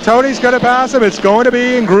 And if Tony's going to pass him, it's going to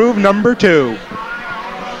be in groove number 2.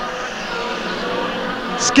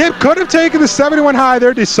 Skip could have taken the 71 high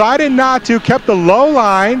there, decided not to, kept the low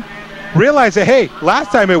line, realized that, hey,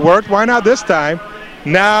 last time it worked, why not this time?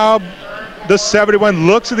 Now the 71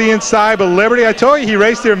 looks to the inside, but Liberty, I told you, he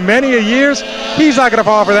raced here many a years. He's not going to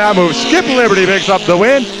fall for that move. Skip Liberty picks up the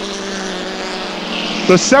win.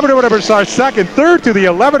 The 71 of Broussard second, third to the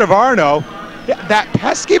 11 of Arno. Yeah, that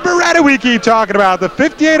pesky Beretta we keep talking about. The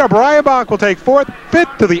 58 of Brian Bach will take fourth,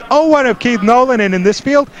 fifth to the 01 of Keith Nolan, and in this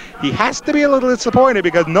field, he has to be a little disappointed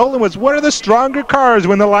because Nolan was one of the stronger cars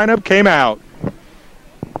when the lineup came out.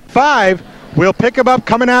 5 will pick him up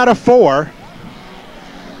coming out of 4.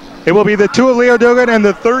 It will be the 2 of Leo Dugan and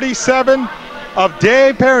the 37 of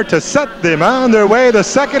Dave Parent to set them on their way. The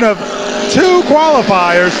second of 2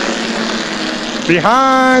 qualifiers.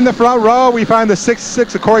 Behind the front row, we find the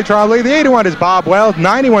 66 of Corey Trombley. The 81 is Bob Wells.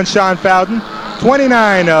 91, Sean Fowden.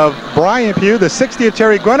 29 of Brian Pugh. The 60 of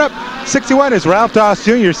Terry Gwinnett. 61 is Ralph Doss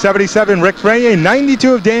Jr. 77, Rick Frenier.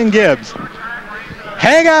 92 of Dan Gibbs.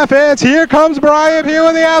 Hang on, fans. Here comes Brian Pugh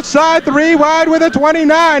on the outside. 3 wide with a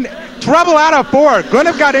 29. Trouble out of 4.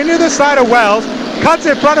 Gwinnett got into the side of Wells. Cuts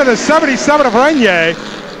in front of the 77 of Frenier.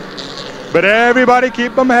 But everybody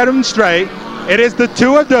keep them heading straight. It is the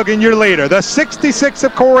 2 of Dugan, your leader. The 66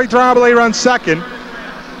 of Corey Trombley runs second.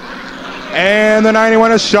 And the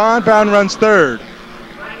 91 of Sean Fowden runs third.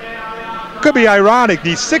 Could be ironic.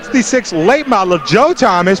 The 66 late model of Joe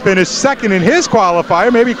Thomas finished second in his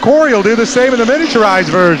qualifier. Maybe Corey will do the same in the miniaturized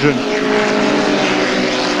version.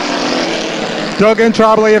 Dugan,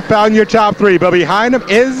 Trombley, and Fowden your top 3. But behind him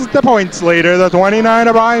is the points leader, the 29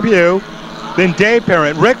 of Brian Pugh. Then Dave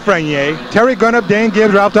Parent, Rick Frenier, Terry Gwinnett, Dan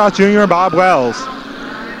Gibbs, Ralph Doss Jr., and Bob Wells.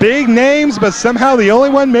 Big names, but somehow the only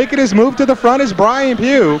one making his move to the front is Brian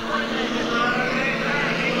Pugh.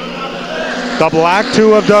 The black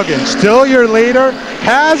 2 of Duggan, still your leader.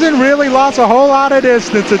 Hasn't really lost a whole lot of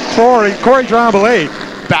distance to Corey Tremblay.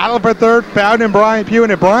 Battle for third, found in Brian Pugh,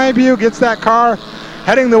 and if Brian Pugh gets that car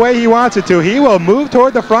heading the way he wants it to, he will move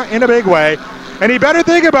toward the front in a big way. And he better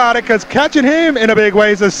think about it, because catching him in a big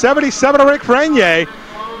way is the 77 of Rick Frenier.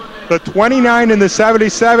 The 29 and the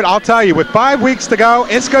 77, I'll tell you, with 5 weeks to go,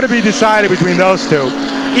 it's going to be decided between those two.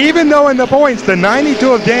 Even though in the points, the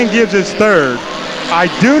 92 of Dan Gibbs is third, I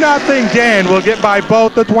do not think Dan will get by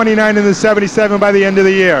both the 29 and the 77 by the end of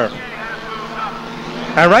the year.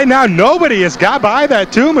 And right now, nobody has got by that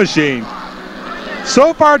 2 machine.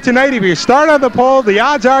 So far tonight, if you start on the pole, the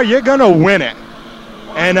odds are you're going to win it.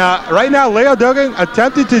 And right now, Leo Duggan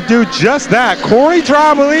attempted to do just that. Corey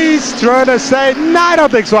Trombley's trying to say, no, I don't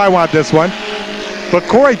think so, I want this one. But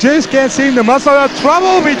Corey just can't seem to muscle out.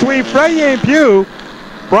 Trouble between Frenier and Pugh.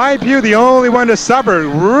 Brian Pugh, the only one to suffer,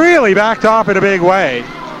 really backed off in a big way.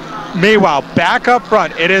 Meanwhile, back up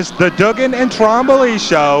front, it is the Duggan and Trombley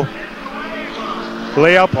show.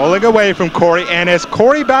 Leo pulling away from Corey, and as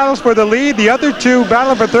Corey battles for the lead, the other 2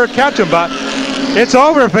 battling for third catch him, but it's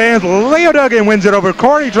over, fans. Leo Duggan wins it over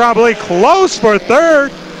Corey Trombley, close for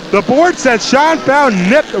third. The board says Sean Found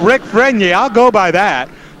nipped Rick Frenier. I'll go by that.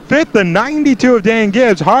 Fifth, the 92 of Dan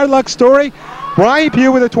Gibbs. Hard luck story, Brian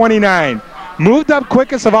Pugh with a 29. Moved up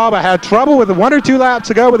quickest of all, but had trouble with 1 or 2 laps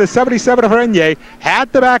to go with a 77 of Frenier.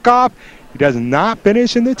 Had to back off. He does not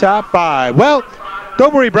finish in the top 5. Well,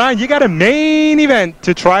 don't worry, Brian, you got a main event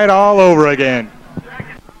to try it all over again.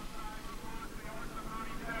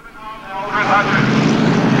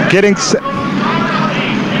 Getting set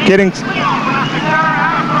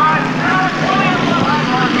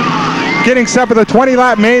for the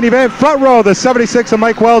 20-lap main event. Front row, the 76 of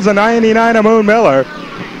Mike Wells and 99 of Moon Miller.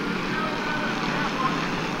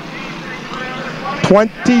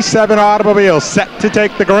 27 automobiles set to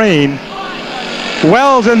take the green.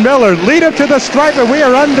 Wells and Miller lead up to the stripe, and we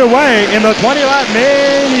are underway in the 20-lap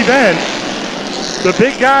main event. The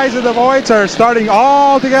big guys in the Voights are starting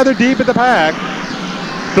all together deep in the pack.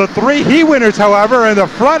 The 3 heat winners, however, are in the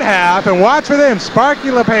front half, and watch for them,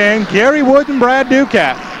 Sparky LePan, Gary Wood, and Brad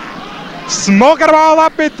Ducat. Smoking them all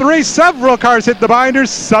up in 3. Several cars hit the binders.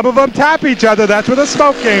 Some of them tap each other. That's where the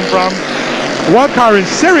smoke came from. One car in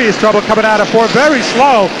serious trouble coming out of 4, very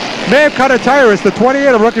slow. May have cut a tire. It's the 28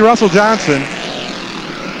 of rookie Russell Johnson.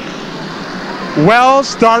 Wells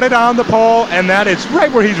started on the pole, and that is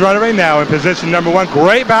right where he's running right now in position number 1.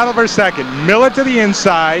 Great battle for second. Miller to the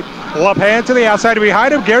inside. LePan to the outside.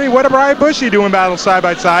 Behind him, Gary Wood and Brian Bushy doing battle side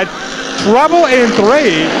by side. Trouble in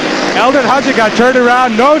 3. Eldred Hudson got turned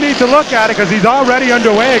around. No need to look at it because he's already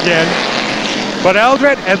underway again. But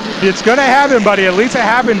Eldred, it's going to happen, buddy. At least it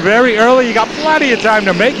happened very early. You got plenty of time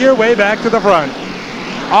to make your way back to the front.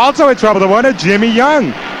 Also in trouble, the one of Jimmy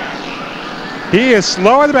Young. He is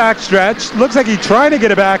slow on the backstretch. Looks like he's trying to get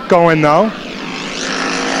it back going, though.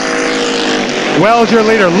 Wells, your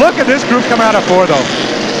leader. Look at this group come out of 4, though.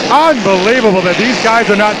 Unbelievable that these guys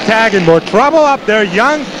are not tagging more. Trouble up there.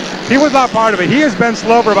 Young, he was not part of it. He has been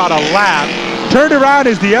slow for about a lap. Turned around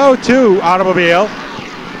is the 02 automobile.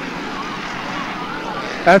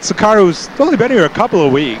 That's the car who's only been here a couple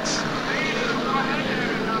of weeks.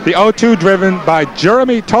 The 02 driven by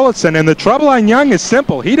Jeremy Tollefson, and the trouble on Young is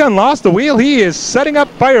simple. He done lost the wheel. He is setting up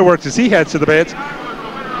fireworks as he heads to the pits.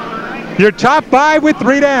 Your top 5 with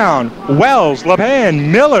 3 down. Wells,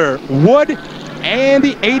 LePan, Miller, Wood, and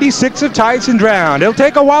the 86 of Tyson Drown. It'll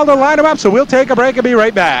take a while to line them up, so we'll take a break and be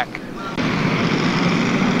right back.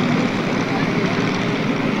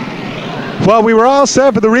 Well, we were all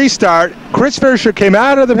set for the restart. Chris Fisher came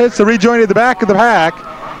out of the pits to rejoin at the back of the pack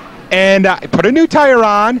and put a new tire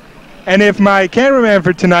on. And if my cameraman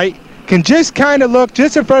for tonight can just kind of look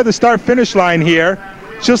just in front of the start-finish line here,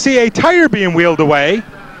 she'll see a tire being wheeled away.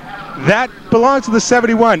 That belongs to the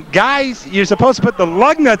 71. Guys, you're supposed to put the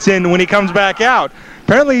lug nuts in when he comes back out.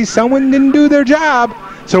 Apparently, someone didn't do their job,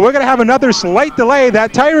 so we're going to have another slight delay.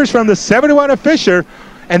 That tire is from the 71 of Fisher,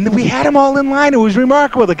 and we had them all in line. It was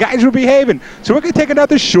remarkable. The guys were behaving. So we're going to take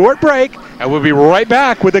another short break, and we'll be right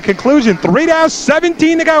back with the conclusion. 3 down,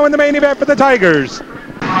 17 to go in the main event for the Tigers.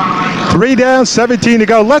 3 down, 17 to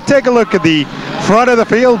go. Let's take a look at the front of the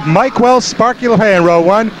field. Mike Wells, Sparky LePan, row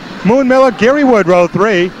 1. Moon Miller, Gary Wood, row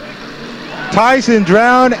 3. Tyson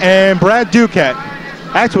Drown and Brad Duquette.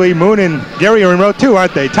 Actually, Moon and Gary are in row 2,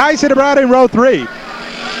 aren't they? Tyson and Brad in row 3.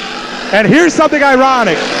 And here's something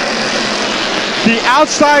ironic. The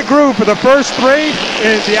outside group for the first 3,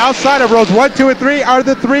 is the outside of rows 1, 2, and 3 are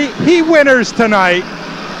the 3 heat winners tonight.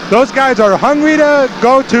 Those guys are hungry to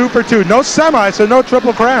go 2 for 2. No semi, so no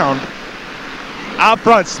triple crown. Out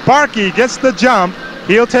front, Sparky gets the jump.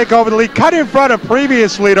 He'll take over the lead, cut in front of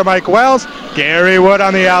previous leader Mike Wells. Gary Wood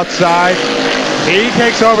on the outside. He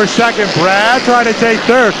takes over second. Brad trying to take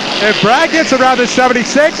third. If Brad gets around the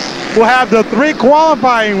 76, we'll have the 3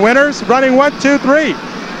 qualifying winners running 1, 2, 3.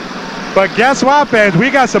 But guess what, fans?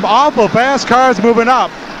 We got some awful fast cars moving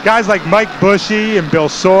up. Guys like Mike Bushy and Bill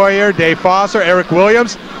Sawyer, Dave Foster, Eric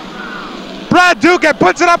Williams. Brad Duquette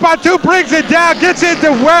puts it up on 2, brings it down, gets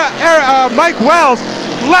into Mike Wells.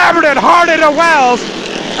 Lamberton hard into Wells.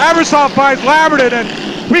 Eversole finds Lamberton,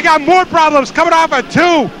 and we got more problems coming off of 2.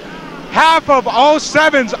 Half of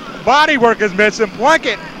 07's bodywork is missing.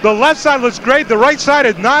 Plunkett, the left side looks great. The right side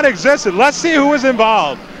is non-existent. Let's see who was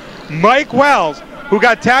involved. Mike Wells, who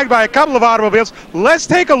got tagged by a couple of automobiles. Let's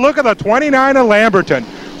take a look at the 29 of Lamberton.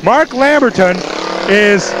 Mark Lamberton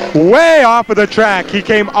is way off of the track. He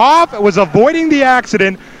came off, was avoiding the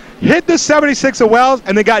accident, hit the 76 of Wells,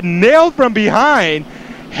 and they got nailed from behind.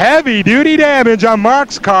 Heavy duty damage on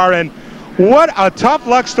Mark's car, and what a tough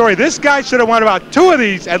luck story. This guy should have won about 2 of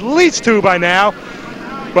these, at least 2 by now.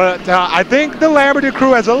 But I think the Lamberton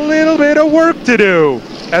crew has a little bit of work to do.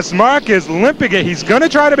 As Mark is limping it, he's going to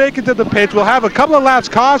try to make it to the pits. We'll have a couple of laps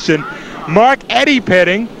caution. Mark Eddy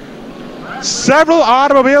pitting. Several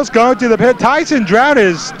automobiles going to the pit. Tyson Drown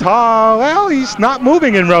is tall. Well, he's not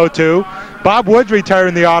moving in row 2. Bob Woods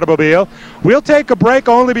retiring the automobile. We'll take a break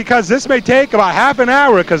only because this may take about half an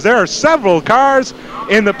hour because there are several cars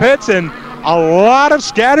in the pits and a lot of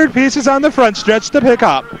scattered pieces on the front stretch to pick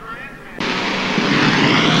up.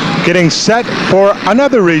 Getting set for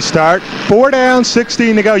another restart. 4 down,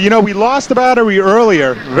 16 to go. You know, we lost the battery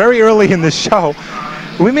earlier, very early in the show.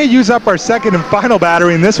 We may use up our second and final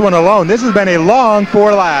battery in this one alone. This has been a long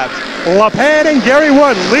 4 laps. LaPan and Gary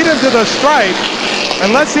Wood lead him to the stripe.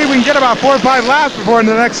 And let's see if we can get about 4 or 5 laps before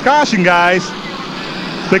the next caution, guys.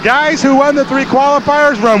 The guys who won the 3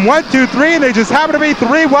 qualifiers run 1, 2, 3, and they just happen to be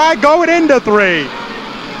 3 wide going into 3.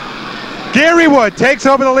 Gary Wood takes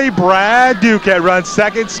over the lead. Brad Duquette runs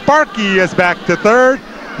second. Sparky is back to third.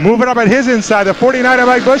 Moving up at his inside, the 49 of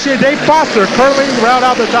Mike Bushy and Dave Foster curling round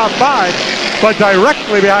out the top 5, but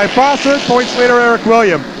directly behind Foster, points leader Eric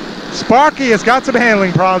Williams. Sparky has got some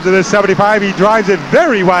handling problems with this 75. He drives it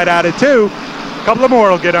very wide out of 2. A couple of more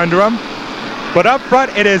will get under him. But up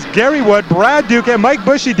front, it is Gary Wood, Brad Duquette, Mike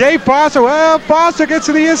Bushy, Dave Foster. Well, Foster gets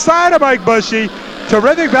to the inside of Mike Bushy.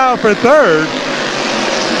 Terrific battle for third.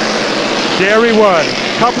 Gary Wood,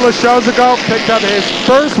 a couple of shows ago, picked up his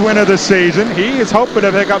first win of the season. He is hoping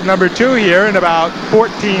to pick up number 2 here in about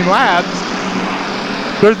 14 laps.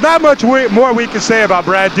 There's not much more we can say about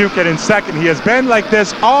Brad Duquette in second. He has been like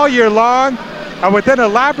this all year long, and within a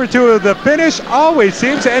lap or 2 of the finish, always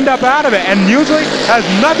seems to end up out of it, and usually has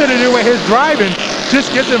nothing to do with his driving,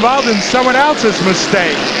 just gets involved in someone else's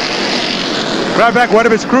mistake. Right back, one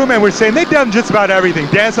of his crewmen was saying they've done just about everything.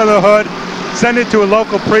 Dance on the hood, send it to a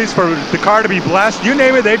local priest for the car to be blessed. You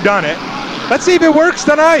name it, they've done it. Let's see if it works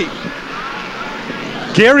tonight.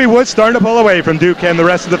 Gary Wood starting to pull away from Duquette and the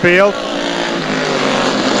rest of the field.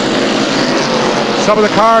 Some of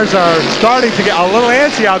the cars are starting to get a little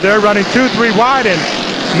antsy out there, running 2, 3 wide and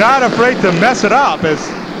not afraid to mess it up as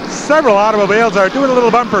several automobiles are doing a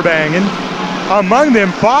little bumper banging. Among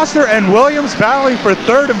them, Foster and Williams battling for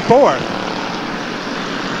 3rd and 4th.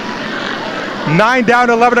 9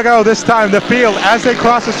 down, 11 to go. This time the field as they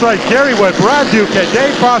cross the strike. Gary Wood, Brad Duquette,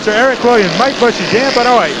 Dave Foster, Eric Williams, Mike Bushy, Dan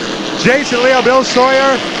Benoit, Jason Leo, Bill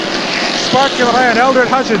Sawyer, Sparky LaPan, Eldred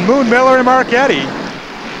Hutchins, Moon Miller, and Mark Eddy.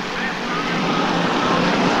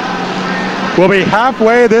 We'll be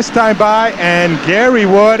halfway this time by, and Gary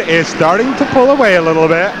Wood is starting to pull away a little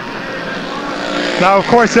bit. Now, of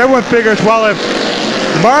course, everyone figures, well, if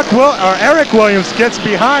Eric Williams gets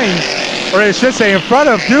behind, or I should say in front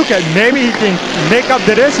of Duquette, maybe he can make up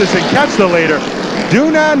the distance and catch the leader.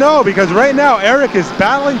 Do not know, because right now Eric is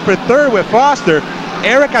battling for 3rd with Foster.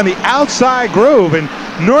 Eric on the outside groove, and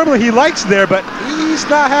normally he likes there, but he's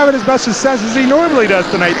not having as much success as he normally does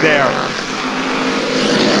tonight there.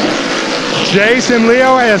 Jason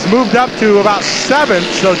Leo has moved up to about 7th,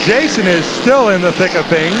 so Jason is still in the thick of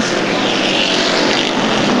things.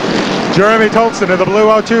 Jeremy Tolson in the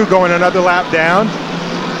blue 02 going another lap down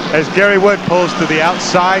as Gary Wood pulls to the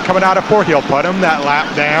outside coming out of 4. He'll put him that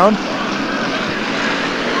lap down.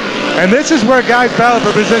 And this is where guys battle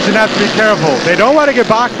for position have to be careful. They don't want to get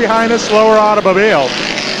boxed behind a slower automobile.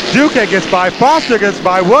 Duquette gets by, Foster gets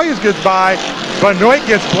by, Williams gets by, Benoit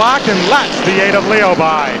gets blocked and lets the 8 of Leo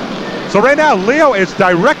by. So right now, Leo is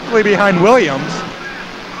directly behind Williams.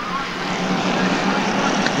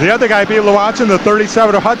 The other guy people watching, the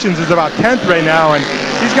 37 of Hutchins, is about 10th right now, and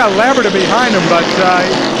he's got Lamberton behind him, but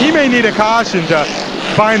he may need a caution to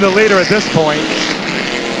find the leader at this point.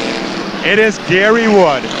 It is Gary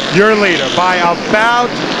Wood, your leader, by about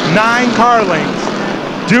 9 car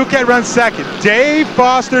lengths. Duquette runs second. Dave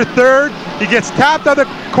Foster third. He gets tapped on the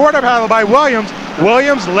quarter panel by Williams.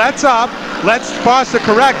 Williams lets Foster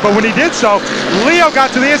correct, but when he did so, Leo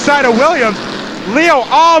got to the inside of Williams. Leo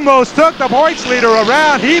almost took the points leader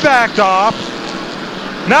around. He backed off.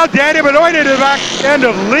 Now Danny Benoit into the back end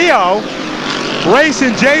of Leo.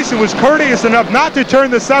 Racing Jason was courteous enough not to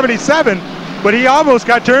turn the 77, but he almost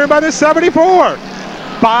got turned by the 74.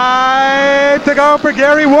 5 to go for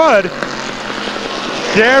Gary Wood.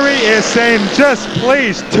 Gary is saying, just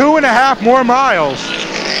please, 2.5 more miles.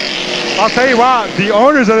 I'll tell you what, the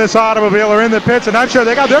owners of this automobile are in the pits, and I'm sure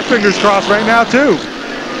they got their fingers crossed right now too.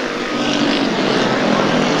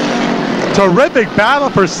 Terrific battle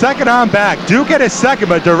for second on back. Duquette is second,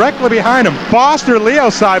 but directly behind him, Foster, Leo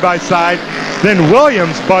side by side, then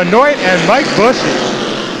Williams, Benoit, and Mike Bushy.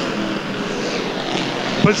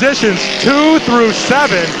 Positions 2 through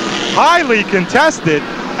 7, highly contested,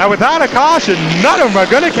 and without a caution, none of them are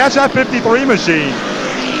going to catch that 53 machine.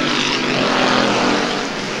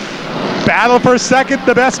 Battle for second,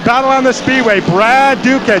 the best battle on the Speedway. Brad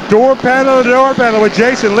Duquette, door panel to door panel with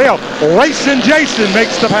Jason Leo. Racing Jason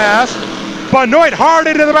makes the pass. Benoit hard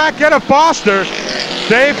into the back end of Foster.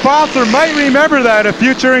 Dave Foster might remember that at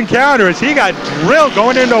future encounters. He got drilled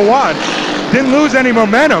going into 1. Didn't lose any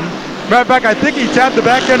momentum. Matter of fact, I think he tapped the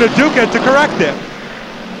back end of Duquette to correct it.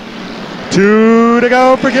 2 to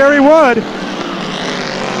go for Gary Wood.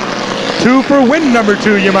 2 for win number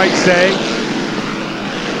 2, you might say.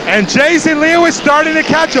 And Jason Leo is starting to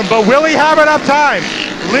catch him, but will he have enough time?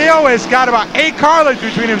 Leo has got about 8 car lengths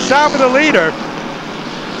between himself and the leader.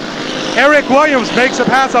 Eric Williams makes a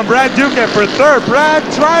pass on Brad Duquette for third. Brad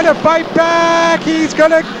trying to fight back. He's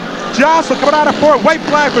going to jostle coming out of 4. White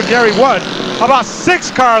flag for Gary Wood. About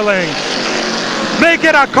 6 car lengths. Make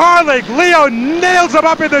it a car length. Leo nails him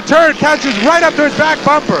up in the turn, catches right up to his back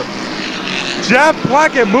bumper. Jeff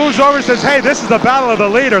Plunkett moves over and says, hey, this is the battle of the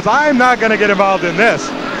leaders. I'm not going to get involved in this.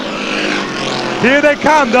 Here they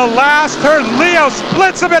come, the last turn. Leo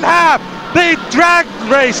splits him in half. The drag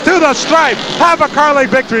race to the stripe. Half a car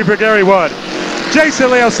length victory for Gary Wood. Jason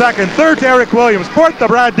Leo second, third to Eric Williams, fourth to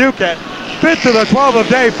Brad Duquette, fifth to the 12 of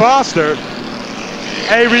Dave Foster.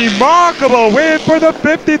 A remarkable win for the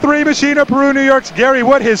 53 machine of Peru, New York's Gary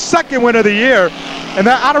Wood, his second win of the year. And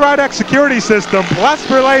that Adirondack security system, plus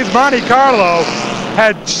Verlay's Monte Carlo,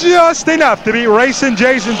 had just enough to beat Racing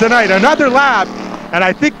Jason tonight. Another lap, and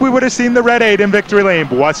I think we would have seen the red 8 in victory lane.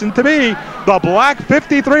 Wasn't to be. The black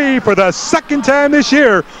 53 for the second time this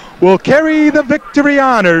year will carry the victory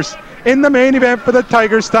honors in the main event for the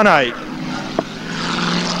Tigers tonight.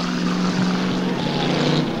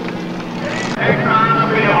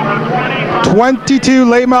 "22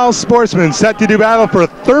 late model sportsmen set to do battle for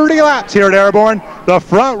 30 laps here at Airborne. The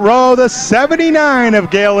front row, the 79 of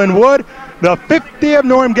Galen Wood, the 50 of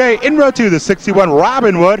Norm Gay. In row 2, the 61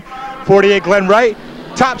 Robin Wood, 48 Glenn Wright.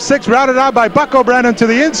 Top 6 rounded out by Buck O'Brien to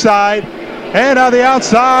the inside. And on the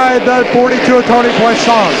outside, the 42 of Tony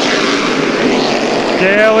Poisson.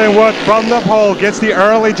 Galen Wood from the pole gets the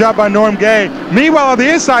early jump on Norm Gay. Meanwhile, on the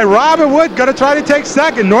inside, Robin Wood going to try to take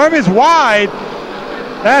second. Norm is wide.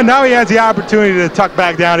 And now he has the opportunity to tuck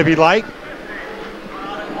back down if he'd like.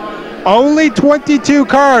 Only 22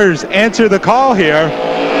 cars answer the call here.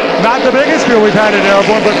 Not the biggest field we've had at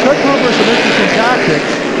Airborne, but could prove for some interesting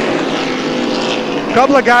tactics. A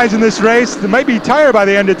couple of guys in this race that might be tired by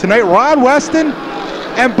the end of tonight. Ron Weston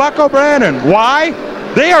and Buck O'Brien. Why?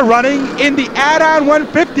 They are running in the add-on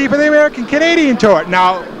 150 for the American Canadian Tour.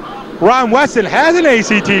 Now, Ron Weston has an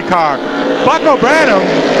ACT car. Buck O'Brien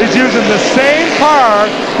is using the same car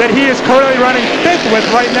that he is currently running 5th with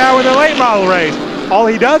right now in the late model race. All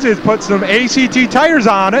he does is put some ACT tires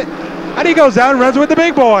on it, and he goes down and runs with the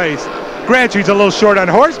big boys. Granted, he's a little short on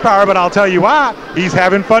horsepower, but I'll tell you what, he's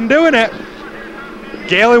having fun doing it.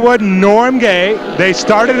 Galen Wood and Norm Gay, they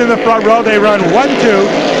started in the front row. They run 1-2.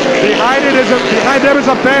 Behind them is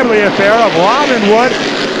a family affair of Robin Wood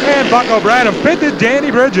and Buck O'Brien. 5th is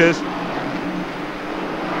Danny Bridges.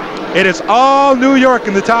 It is all New York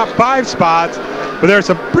in the top 5 spots, but there's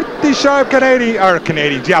some pretty sharp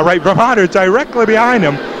Vermonters directly behind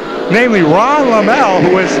him, namely Ron Lamel,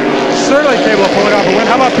 who is certainly capable of pulling off a win.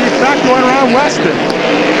 How about Pete Facto and Ron Weston?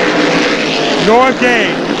 Norm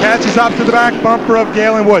Gay catches up to the back bumper of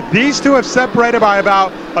Galen Wood. These two have separated by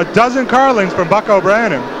about a dozen car lengths from Buck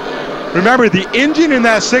O'Brien. Remember, the engine in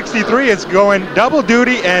that 63 is going double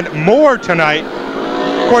duty and more tonight.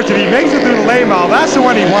 Of course, if he makes it through the late mile, that's the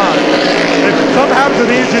one he wants. If something happens to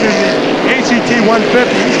the engine in the ACT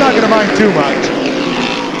 150, he's not going to mind too much.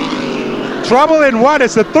 Trouble in one.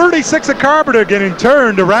 It's the 36 of Carpenter getting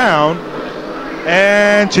turned around.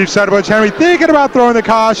 And Chief Sutterbush Henry thinking about throwing the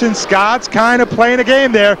caution. Scott's kind of playing a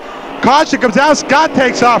game there. Caution comes out. Scott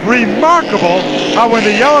takes off. Remarkable how when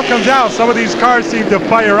the yellow comes out, some of these cars seem to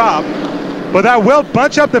fire up. But that will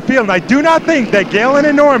bunch up the field. And I do not think that Galen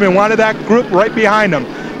and Norman wanted that group right behind them.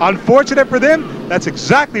 Unfortunate for them, that's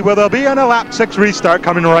exactly where they'll be on a lap 6 restart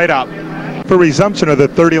coming right up. For resumption of the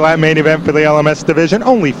 30-lap main event for the LMS division,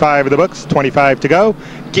 only 5 of the books, 25 to go.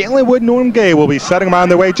 Galen Wood and Norm Gay will be setting them on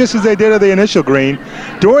their way just as they did at the initial green.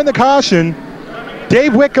 During the caution,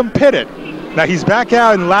 Dave Wickham pitted. Now he's back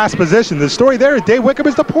out in last position. The story there is Dave Wickham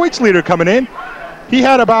is the points leader coming in. He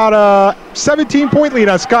had about a 17-point lead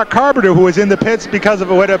on Scott Carpenter, who was in the pits because of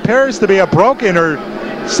what appears to be a broken or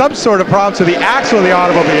some sort of problem to the axle of the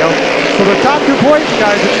automobile. So the top 2 points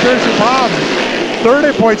guys experiencing problems. Third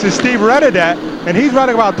in points is Steve Renadat, and he's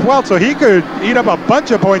running about 12th, so he could eat up a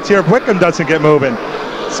bunch of points here if Wickham doesn't get moving.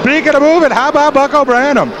 Speaking of moving, how about Bucko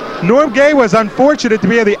Branham? Norm Gay was unfortunate to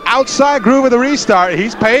be in the outside groove of the restart.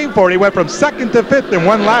 He's paying for it. He went from 2nd to 5th in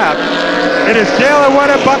 1 lap. It is Galen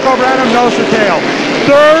Wood and Bucko Branham nose to tail.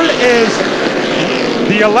 Third is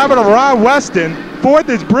the 11 of Ron Weston. 4th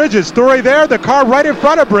is Bridges. Story there, the car right in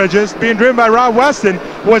front of Bridges, being driven by Ron Weston,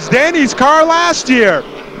 was Danny's car last year.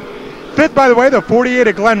 5th, by the way, the 48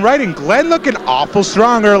 of Glenn Wright, and Glenn looking awful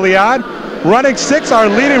strong early on. Running 6, our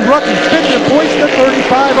leading rookie, 5th in points to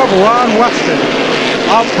 35 of Ron Weston.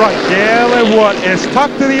 Up front, Galen Wood is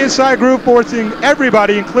tucked to the inside groove, forcing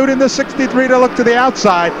everybody, including the 63, to look to the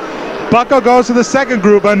outside. Bucko goes to the 2nd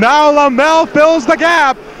group, and now Lamel fills the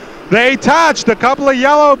gap. They touched a couple of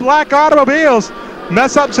yellow-black automobiles.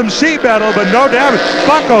 Mess up some sheet metal, but no damage.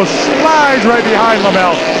 Bucko slides right behind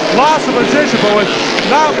Lamel. Loss of position, but was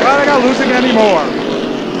not running out, losing anymore.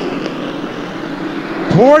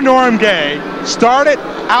 Poor Norm Gay started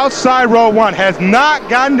outside row 1, has not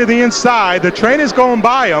gotten to the inside. The train is going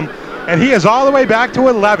by him, and he is all the way back to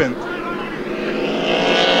 11th.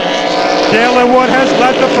 Galen Wood has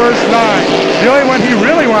led the first 9. The only one he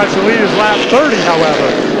really wants to lead is lap 30, however.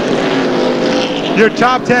 Your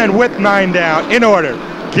top 10 with 9 down, in order.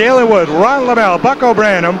 Galen Wood, Ron Lamel, Bucko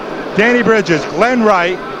Branham, Danny Bridges, Glenn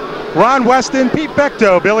Wright, Ron Weston, Pete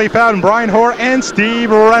Becto, Billy Fountain, Brian Hoare, and Steve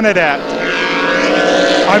Renadat.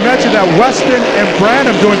 I mentioned that Weston and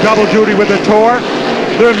Branham doing double duty with the tour.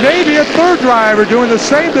 There may be a 3rd driver doing the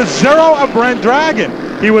same, the 0 of Brent Dragon.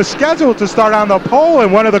 He was scheduled to start on the pole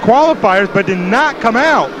in one of the qualifiers, but did not come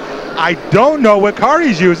out. I don't know what car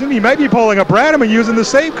he's using. He may be pulling a Branham and using the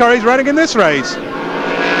same car he's running in this race.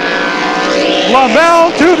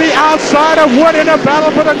 Lamel to the outside of Wood in a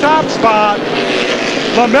battle for the top spot.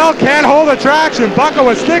 Lamel can't hold the traction. Bucko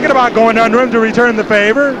was thinking about going under him to return the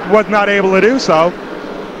favor. Was not able to do so.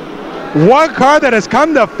 One car that has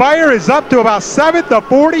come to fire is up to about 7th to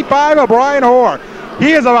 45 of Brian Hoare.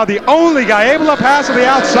 He is about the only guy able to pass on the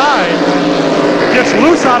outside. Gets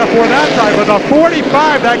loose out of 4 that time, but the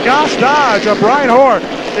 45, that Goss Dodge of Brian Hoare,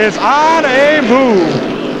 is on a move.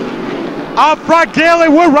 Up front,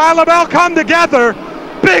 Galen Wood, Ron Lamel come together.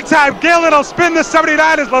 Big time. Galen will spin the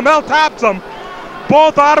 79 as Lamel taps him.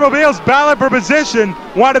 Both automobiles battle for position,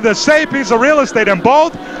 wanted the same piece of real estate, and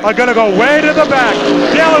both are going to go way to the back.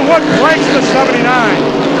 Galen Wood breaks the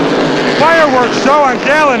 79. Fireworks show on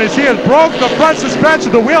Galen as he has broke the front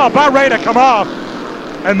suspension, the wheel about ready to come off.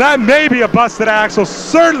 And that may be a busted axle.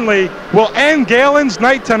 Certainly will end Galen's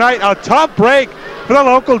night tonight. A tough break for the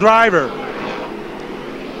local driver.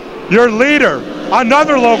 Your leader,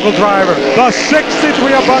 another local driver, the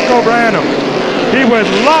 63 of Bucko Branham. He would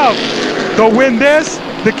love to win this,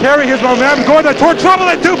 to carry his momentum, going to tour. Trouble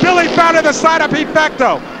at 2, Billy Fountain the side of Pete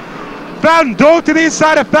Facto. Fountain dove to the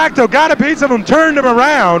inside of Facto, got a piece of him, turned him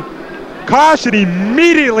around. Caution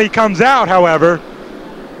immediately comes out, however.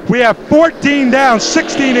 We have 14 down,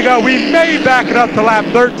 16 to go. We may back it up to lap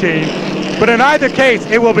 13, but in either case,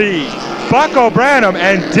 it will be Bucko Branham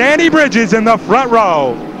and Danny Bridges in the front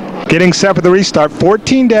row. Getting set for the restart,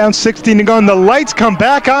 14 down, 16 to go, and the lights come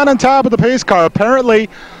back on top of the pace car. Apparently,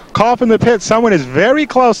 call from the pit, someone is very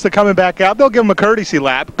close to coming back out. They'll give him a courtesy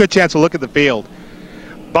lap. Good chance to look at the field.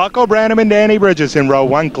 Bucko Branham and Danny Bridges in row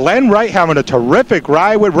 1. Glenn Wright having a terrific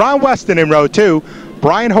ride with Ron Weston in row 2.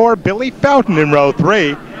 Brian Hoare, Billy Fountain in row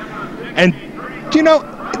 3. And, you know,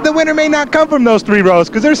 the winner may not come from those 3 rows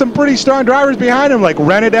because there's some pretty strong drivers behind him, like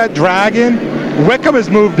Renadat, Dragon. Wickham has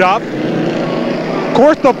moved up. Of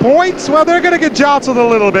course, the points, well, they're going to get jostled a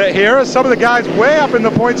little bit here. Some of the guys way up in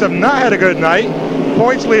the points have not had a good night.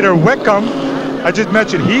 Points leader Wickham, I just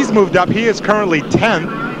mentioned he's moved up. He is currently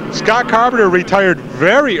 10th. Scott Carpenter retired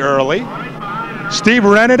very early. Steve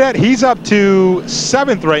Renadat, he's up to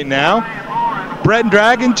 7th right now. Brent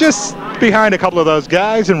Dragon just behind a couple of those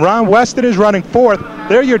guys, and Ron Weston is running 4th.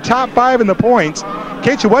 They're your top 5 in the points. In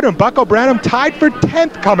case you're wondering, Bucko Branham tied for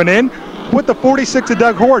 10th coming in with the 46 of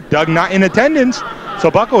Doug Hoare. Doug not in attendance, so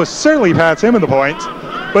Bucko has certainly passed him in the points.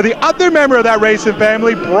 But the other member of that racing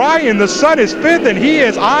family, Brian, the son, is 5th, and he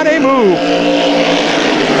is on a move.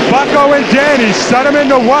 Bucko and Danny set him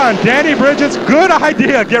into 1. Danny Bridges, good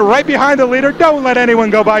idea. Get right behind the leader. Don't let anyone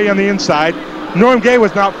go by you on the inside. Norm Gay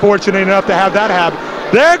was not fortunate enough to have that happen.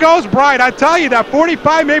 There goes Brian. I tell you, that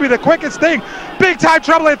 45 may be the quickest thing. Big time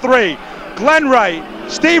trouble at 3. Glenn Wright,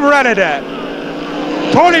 Steve Renadette.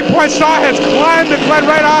 Tony Poisson has climbed the Glenn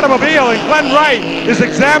Wright automobile, and Glenn Wright is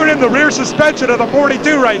examining the rear suspension of the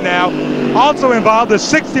 42 right now. Also involved the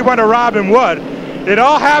 61 of Robin Wood. It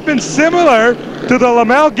all happened similar to the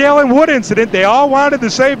Lamel Galen Wood incident. They all wanted the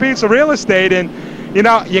same piece of real estate, and you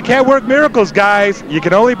know, you can't work miracles, guys. You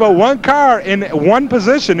can only put one car in one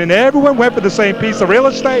position, and everyone went for the same piece of real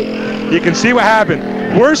estate. You can see what happened.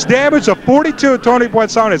 Worst damage, the 42 of Tony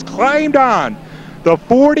Poisson has climbed on the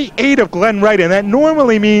 48 of Glenn Wright, and that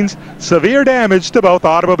normally means severe damage to both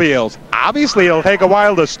automobiles. Obviously, it'll take a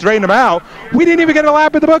while to straighten them out. We didn't even get a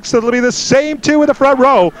lap in the book, so it'll be the same 2 in the front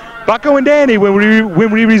row, Bucko and Danny, when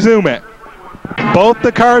we resume it. Both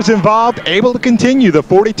the cars involved able to continue. The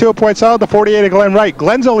 42 of Poisson, the 48 of Glenn Wright.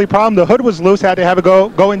 Glenn's only problem, the hood was loose, had to have it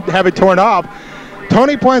go and have it torn off.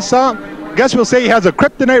 Tony Poisson, I guess we'll say he has a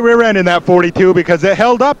kryptonite rear end in that 42 because it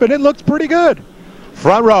held up and it looks pretty good.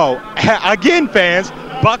 Front row, again fans,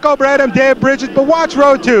 Bucko Branham, Dave Bridges, but watch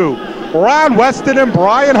row 2. Ron Weston and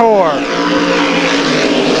Brian Hoare.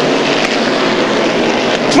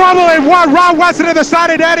 Trouble in 1, Ron Weston to the side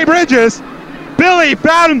of Danny Bridges. Billy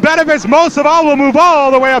Fountain benefits most of all, will move all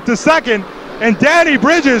the way up to 2nd. And Danny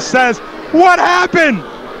Bridges says, what happened?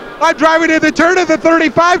 I'm driving in the turn of the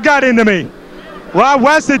 35 got into me. Ron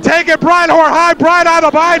Weston taking Brian Hoare high. Brian on the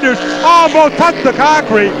binders, almost touched the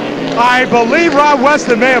concrete. I believe Ron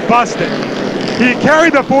Weston may have busted. He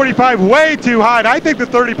carried the 45 way too high, and I think the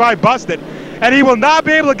 35 busted. And he will not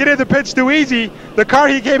be able to get in the pitch too easy. The car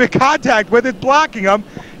he came in contact with is blocking him.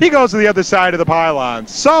 He goes to the other side of the pylon.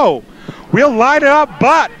 So, we'll line it up,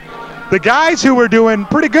 but the guys who were doing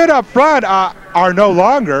pretty good up front are no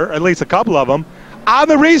longer, at least a couple of them, on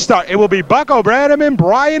the restart. It will be Bucko Branham and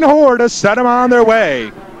Brian Hoare to set them on their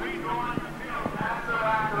way.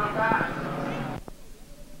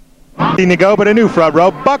 To go, but a new front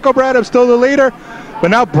row. Bucko Branham still the leader,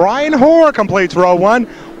 but now Brian Hoare completes row 1.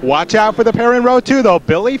 Watch out for the pair in row 2, though.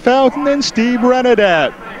 Billy Felton and Steve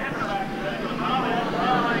Renadette.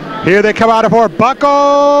 Here they come out of 4.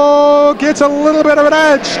 Bucko gets a little bit of an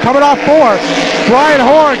edge coming off 4. Brian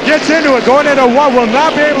Hoare gets into it, going into 1. Will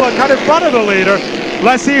not be able to cut in front of the leader.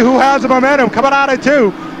 Let's see who has the momentum coming out of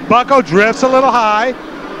 2. Bucko drifts a little high.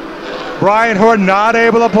 Brian Hoare not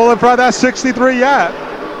able to pull in front of that 63 yet.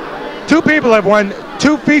 2 people have won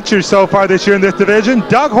 2 features so far this year in this division.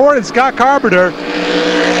 Doug Hoare and Scott Carpenter.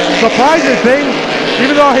 Surprising thing,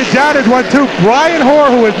 even though his dad has won 2, Brian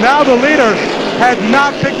Hoare, who is now the leader, has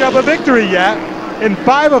not picked up a victory yet. In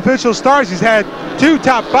 5 official starts, he's had 2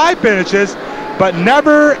 top 5 finishes, but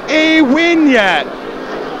never a win yet.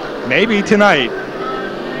 Maybe tonight.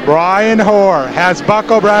 Brian Hoare has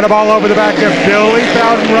Bucko Branham all over the back end. Billy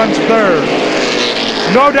Fountain runs 3rd.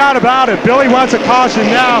 No doubt about it. Billy wants a caution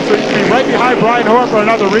now, so he can be right behind Brian Hoare for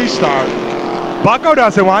another restart. Bucko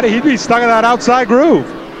doesn't want it. He'd be stuck in that outside groove.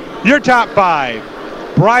 Your top 5.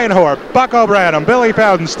 Brian Hoare, Bucko Branham, Billy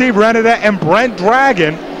Fountain, Steve Renadette, and Brent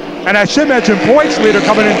Dragon. And I should mention points leader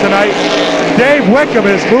coming in tonight, Dave Wickham,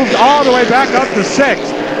 has moved all the way back up to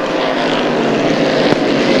 6th.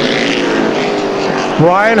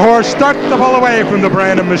 Brian Hoare starts to pull away from the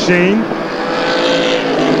Branham machine.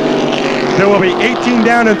 There will be 18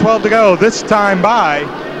 down and 12 to go this time by.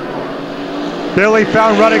 Billy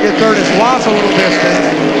Fountain running at 3rd has lost a little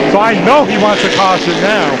distance, so I know he wants a caution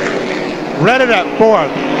now. Reddit at 4th.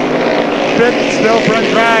 5th still Brent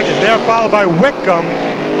Dragon. They're followed by Wickham,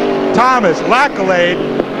 Thomas, Lackalade.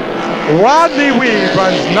 Rodney Weed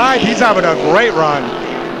runs 9th. He's having a great run.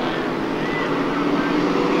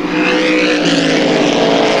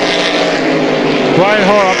 Brian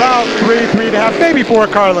Hoare about 3.5, maybe 4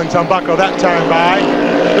 car lengths on Bucko that time by.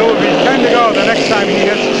 There will be 10 to go the next time he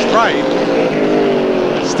hits the stripe.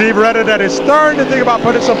 Steve Renadette is starting to think about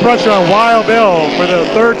putting some pressure on Wild Bill for the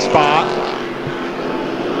 3rd spot.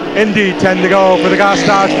 Indeed, 10 to go for the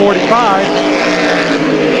Gostage 45.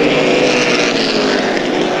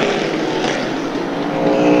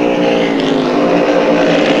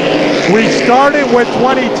 We started with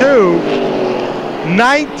 22.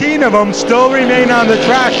 19 of them still remain on the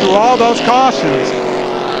track through all those cautions.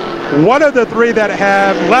 One of the three that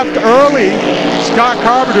have left early, Scott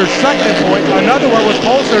Carpenter's second point. Another one was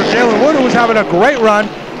Polster, Galen Wood, who was having a great run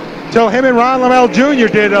till him and Ron Lamel Jr.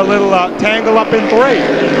 did a little tangle up in 3.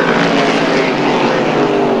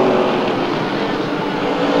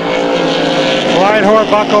 Brian Hoare,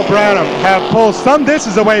 Bucko Branham have pulled some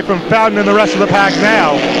distance away from Fountain and the rest of the pack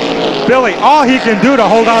now. Billy, all he can do to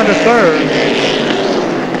hold on to third.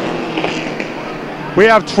 We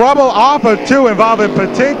have trouble off of 2 involving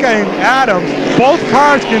Patinka and Adams. Both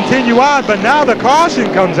cars continue on, but now the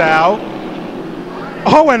caution comes out.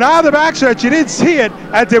 Oh, and on the backstretch, you didn't see it,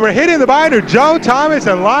 as they were hitting the binder, Joe Thomas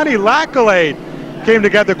and Lonnie Lackalade came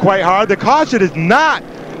together quite hard. The caution is not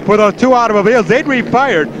for those 2 automobiles. They'd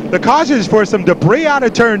refired. The caution is for some debris out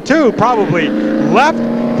of turn 2, probably left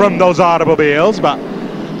from those automobiles, but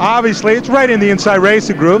obviously it's right in the inside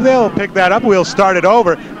racing groove. They'll pick that up. We'll start it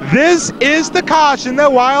over. This is the caution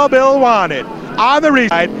that Wild Bill wanted. On the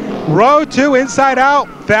side, row 2 inside out,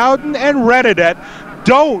 Fountain and Renadet.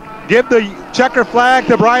 Don't give the checker flag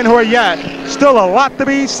to Brian Hoare yet. Still a lot to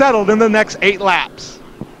be settled in the next 8 laps.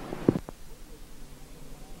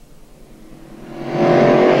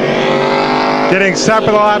 Getting set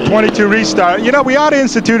for the lap 22 restart. You know, we ought to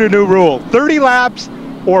institute a new rule. 30 laps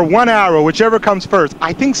or 1 hour, whichever comes first.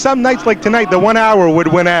 I think some nights like tonight, the 1 hour would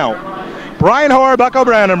win out. Brian Hoare, Bucko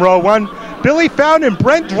Branham, row 1. Billy Fountain,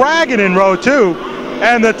 Brent Dragon in row 2.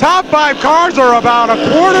 And the top 5 cars are about a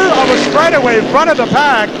quarter of a straightaway in front of the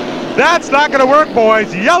pack. That's not going to work,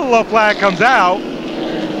 boys. Yellow flag comes out.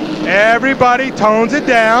 Everybody tones it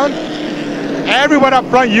down. Everyone up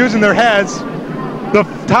front using their heads. The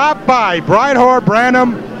top 5, Brian Hoare,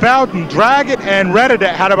 Branham, Fountain, Dragon, and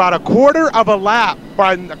Renadet had about a quarter of a lap,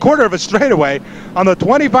 or a quarter of a straightaway on the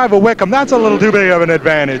 25 of Wickham. That's a little too big of an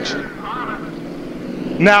advantage.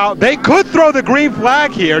 Now, they could throw the green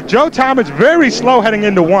flag here. Joe Thomas very slow heading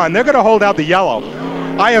into 1. They're going to hold out the yellow.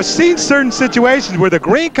 I have seen certain situations where the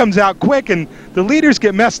green comes out quick and the leaders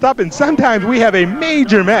get messed up, and sometimes we have a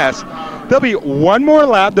major mess. There'll be 1 more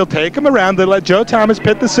lap. They'll take him around. They'll let Joe Thomas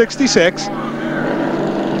pit the 66.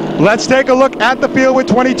 Let's take a look at the field with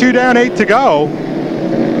 22 down, 8 to go.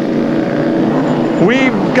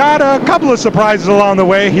 We've got a couple of surprises along the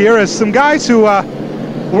way here as some guys who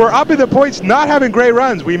were up in the points not having great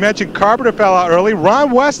runs. We mentioned Carpenter fell out early.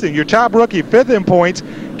 Ron Weston, your top rookie, 5th in points,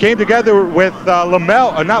 came together with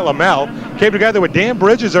came together with Dan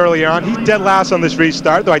Bridges earlier on. He's dead last on this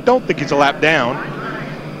restart, though I don't think he's a lap down.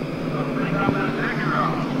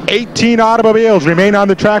 18 automobiles remain on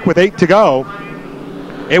the track with 8 to go.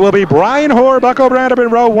 It will be Brian Hoare, Bucko Branham in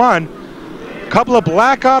row 1. Couple of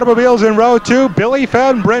black automobiles in row 2. Billy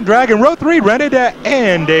Fountain, Brent Dragon. Row 3, Renadet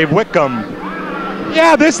and Dave Wickham.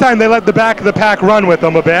 Yeah, this time they let the back of the pack run with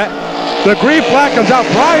them a bit. The green flag comes out.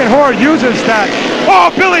 Brian Hoare uses that.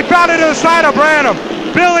 Oh, Billy Fountain to the side of Branham.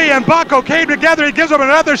 Billy and Bucko came together. He gives them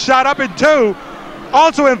another shot up in 2.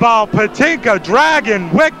 Also involved Patinka, Dragon,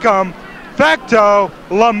 Wickham, Fecto,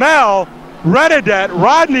 Lamel, Renadet,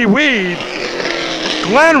 Rodney Weed,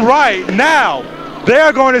 Glenn Wright. Now, they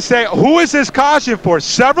are going to say, who is this caution for?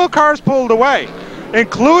 Several cars pulled away,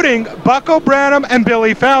 including Bucko Branham and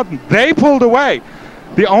Billy Fountain. They pulled away.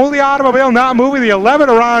 The only automobile not moving, the 11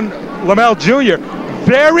 Ron Lamel Jr.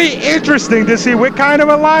 Very interesting to see what kind of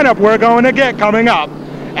a lineup we're going to get coming up.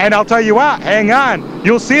 And I'll tell you what, hang on.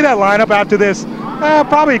 You'll see that lineup after this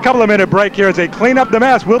probably a couple of minute break here as they clean up the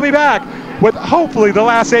mess. We'll be back with hopefully the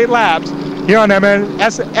last 8 laps here on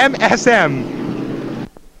MSM.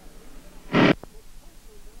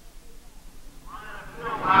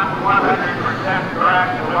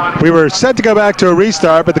 We were set to go back to a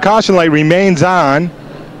restart, but the caution light remains on.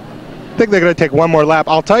 I think they're going to take 1 more lap.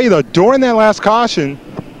 I'll tell you though, during that last caution,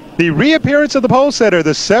 the reappearance of the pole setter,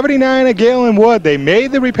 the 79 of Galen Wood, they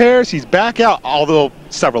made the repairs. He's back out, although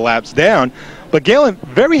several laps down. But Galen,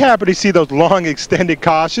 very happy to see those long extended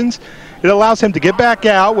cautions. It allows him to get back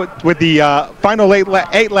out with the final 8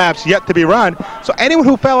 laps yet to be run. So anyone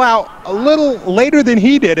who fell out a little later than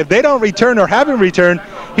he did, if they don't return or haven't returned,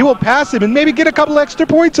 he will pass him and maybe get a couple extra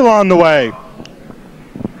points along the way.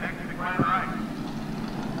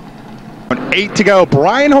 8 to go.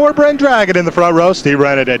 Brian Hoare, Brent Dragon in the front row. Steve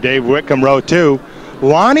Renadet, Dave Wickham, row 2.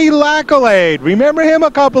 Lonnie Lackalade, remember him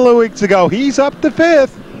a couple of weeks ago. He's up to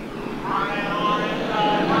 5th.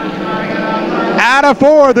 Out of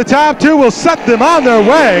 4, the top 2 will set them on their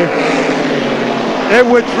way. It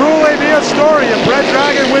would truly be a story if Brent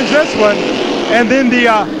Dragon wins this one. And then the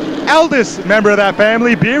eldest member of that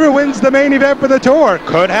family, Beaver, wins the main event for the tour.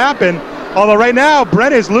 Could happen. Although right now,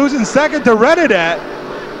 Brent is losing second to Renadet.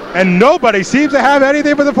 And nobody seems to have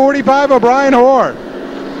anything for the 45 of Brian Hoare.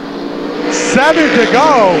 7 to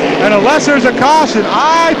go, and unless there's a caution,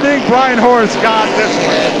 I think Brian Horace got this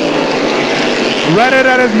one. Reddit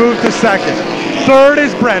has moved to second. Third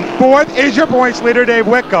is Brent. Fourth is your points leader, Dave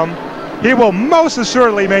Wickham. He will most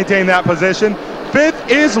assuredly maintain that position. Fifth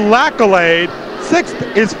is Laccolade. Sixth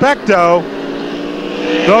is Pecto.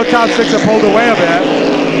 Those top six have pulled away a bit.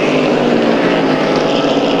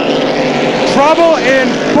 Trouble in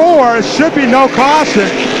four, should be no caution.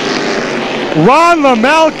 Ron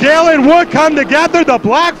Lamel, Galen Wood come together. The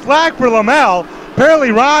black flag for Lamel.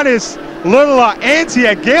 Apparently Ron is a little antsy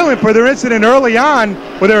at Galen for their incident early on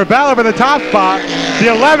where they were battling for the top spot. The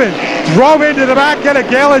 11 drove into the back end of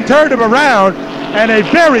Galen, turned him around, and a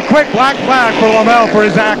very quick black flag for Lamel for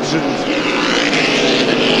his actions.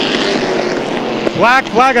 Black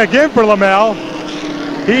flag again for Lamel.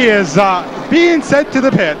 He is being sent to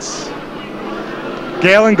the pits.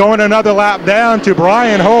 Galen going another lap down to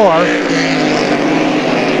Brian Hoare.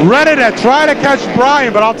 Ready to try to catch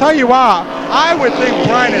Brian, but I'll tell you what, I would think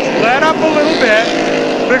Brian has let up a little bit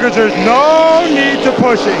because there's no need to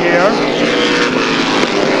push it here.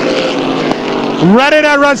 Ready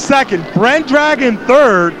to run second. Brent Dragon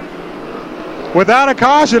third. Without a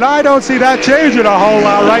caution, I don't see that changing a whole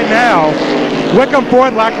lot right now. Wickham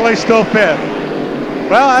fourth, Lackley still fifth.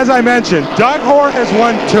 Well, as I mentioned, Doug Hoare has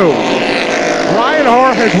won 2. Brian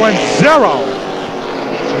Hoare has won 0.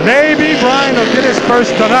 Maybe Brian will get his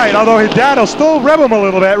first tonight, although his dad will still rib him a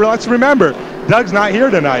little bit. Let's remember, Doug's not here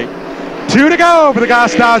tonight. 2 to go for the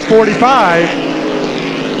Goss Dodge 45.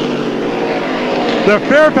 The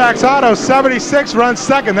Fairfax Auto 76 runs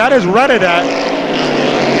second. That is Reddit.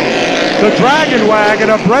 The Dragon Wagon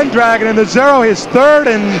of Brent Dragon in the 0 is third,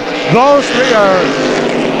 and those three are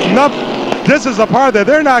not. This is the part that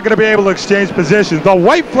they're not going to be able to exchange positions. The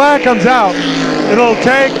white flag comes out. It'll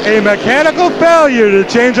take a mechanical failure to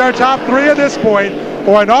change our top 3 at this point,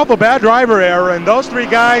 or an awful bad driver error, and those 3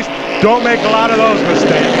 guys don't make a lot of those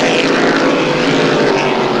mistakes.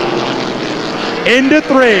 Into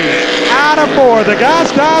 3, out of 4, the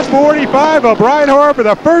Goss Dodge 45 of Brian Hoare for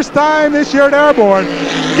the first time this year at Airborne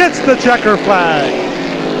gets the checker flag.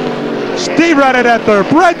 Steve Reddit at third,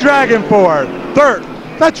 Brent Dragon fourth, third.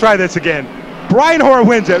 Let's try this again. Brian Hoare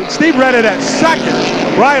wins it. Steve Reddit at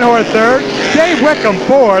second. Brian Hoare third. Dave Wickham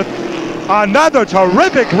fourth. Another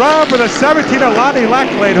terrific run for the 17 of Lonnie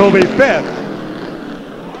Lacklade, who'll be fifth.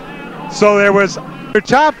 So there was your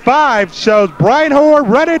top 5 shows Brian Hoare,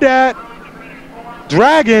 Reddit,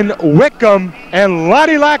 Dragon, Wickham, and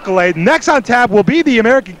Lonnie Lacklade. Next on tap will be the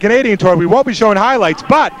American Canadian Tour. We won't be showing highlights,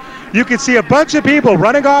 but you can see a bunch of people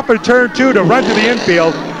running off of turn 2 to run to the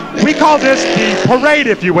infield. We call this the parade,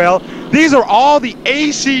 if you will. These are all the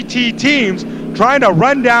ACT teams trying to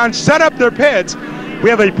run down, set up their pits. We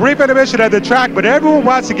have a brief intermission at the track, but everyone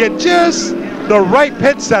wants to get just the right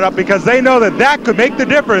pit setup because they know that that could make the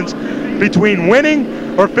difference between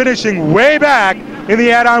winning or finishing way back in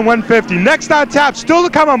the add-on 150. Next on tap, still to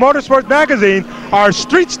come on Motorsports Magazine, our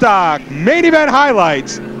Street Stock main event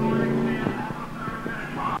highlights.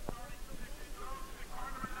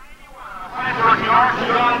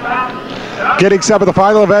 Getting set for the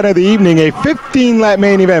final event of the evening, a 15-lap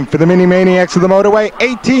main event for the Mini Maniacs of the Motorway.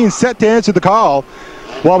 18 set to answer the call.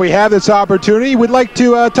 While we have this opportunity, we'd like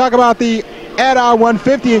to talk about the add-on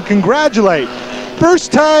 150 and congratulate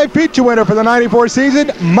first-time feature winner for the 94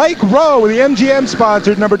 season, Mike Rowe with the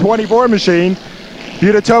MGM-sponsored number 24 machine. If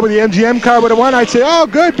you'd have told me the MGM car would have won, I'd say, oh,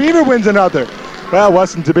 good, Beaver wins another. Well, it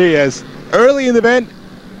wasn't to be, as early in the event,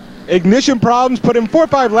 ignition problems put him 4 or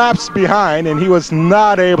 5 laps behind, and he was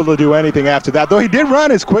not able to do anything after that, though he did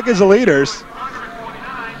run as quick as the leaders.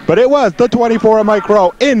 But it was the 24 of Mike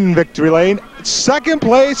Rowe in victory lane. Second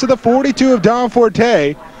place to the 42 of Don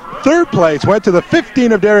Forte. Third place went to the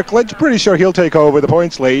 15 of Derek Lynch. Pretty sure he'll take over the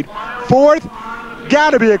points lead. Fourth,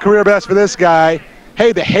 got to be a career best for this guy.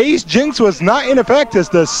 Hey, the Hayes jinx was not in effect as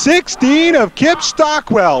the 16 of Kip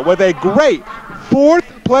Stockwell with a great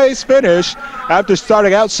 4th place finish after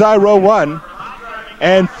starting outside row 1.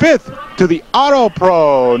 And 5th to the Auto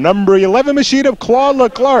Pro, number 11 machine of Claude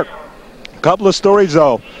Leclerc. Couple of stories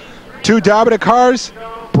though. 2 dominant cars,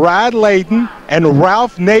 Brad Layton and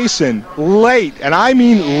Ralph Nason, late, and I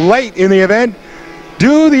mean late in the event,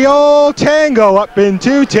 do the old tango up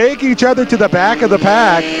into, take each other to the back of the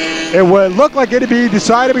pack. It would look like it'd be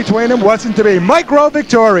decided between them, wasn't to be. Mike Rowe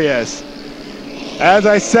victorious. As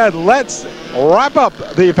I said, let's wrap up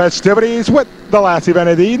the festivities with the last event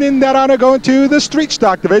of the evening. That honor going to the Street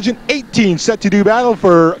Stock Division. 18 set to do battle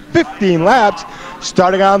for 15 laps.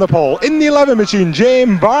 Starting on the pole in the 11 machine,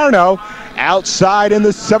 James Barno. Outside in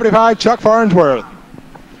the 75, Chuck Farnsworth.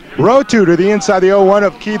 Row 2 to the inside, the 01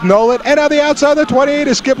 of Keith Nolan. And on the outside, the 28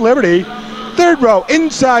 is Skip Liberty. Third row,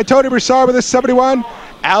 inside Tony Broussard with a 71.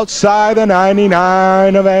 Outside the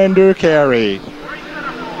 99 of Andrew Carey.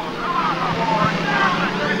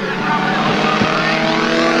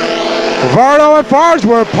 Varno and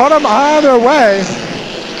Farnsworth put them on their way.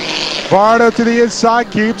 Varno to the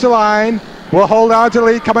inside, keeps the line. Will hold on to the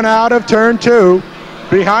lead coming out of turn 2.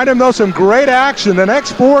 Behind him, though, some great action. The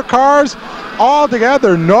next 4 cars all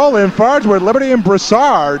together. Nolan, Farnsworth, Liberty, and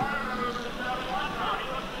Broussard.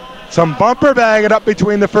 Some bumper bagging up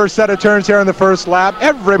between the first set of turns here in the first lap.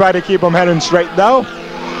 Everybody keep them heading straight, though.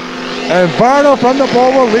 And Varno from the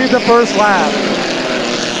pole will lead the first lap.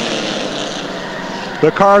 The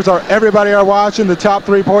cars are, everybody are watching the top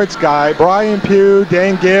 3 points guy. Brian Pugh,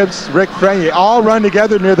 Dan Gibbs, Rick Frenier, all run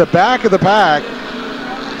together near the back of the pack.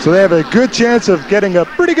 So they have a good chance of getting a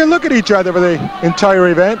pretty good look at each other for the entire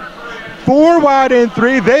event. 4 wide in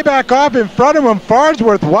 3, they back off in front of them.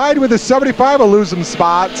 Farnsworth wide with a 75 will lose some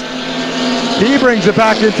spots. He brings it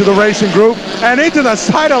back into the racing group and into the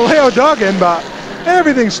side of Leo Duggan, but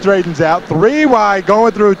everything straightens out. 3 wide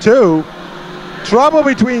going through 2. Trouble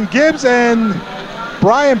between Gibbs and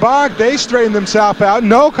Brian Bach, they straighten themselves out.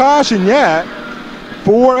 No caution yet.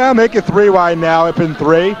 4, make it 3 wide now up in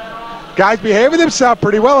 3. Guys behaving themselves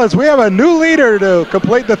pretty well as we have a new leader to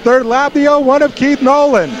complete the 3rd lap, the 01 of Keith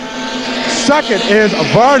Nolan. 2nd is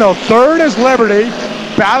Varno, 3rd is Liberty.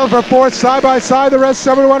 Battle for 4th side by side, the rest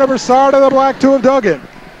 71 of Broussard and the black 2 of Duggan.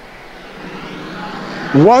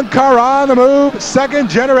 1 car on the move, 2nd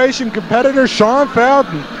generation competitor Sean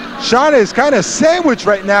Felton. Sean is kind of sandwiched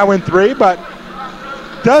right now in 3, but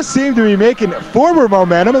does seem to be making forward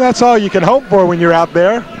momentum, and that's all you can hope for when you're out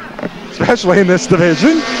there, especially in this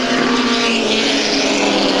division.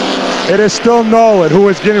 It is still Nolan, who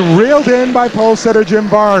is getting reeled in by pole setter Jim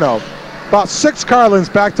Varno. About 6 car lengths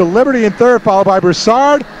back to Liberty in 3rd, followed by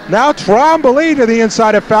Broussard. Now Trombley to the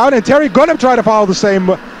inside of Fountain, and Terry Gunnip trying to follow the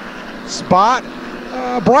same spot.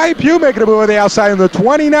 Brian Pugh making a move on the outside, and the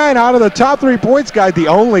 29 out of the top 3 points guy, the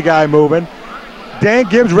only guy moving. Dan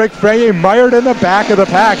Gibbs, Rick Frenier mired in the back of the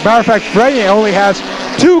pack. Matter of fact, Frenier only has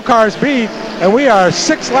 2 cars beat, and we are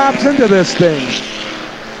 6 laps into this thing.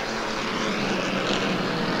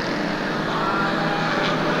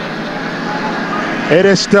 It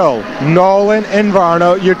is still Nolan and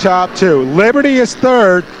Varno, your top 2. Liberty is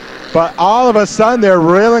 3rd, but all of a sudden they're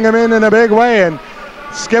reeling him in a big way, and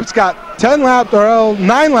Skip's got 10 laps, or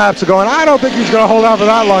 9 laps to go, and I don't think he's going to hold on for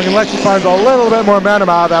that long unless he finds a little bit more momentum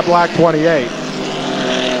out of that black 28.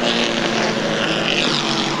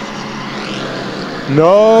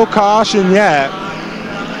 No caution yet.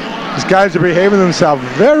 These guys are behaving themselves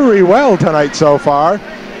very well tonight so far.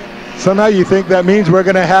 Somehow you think that means we're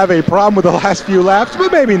going to have a problem with the last few laps,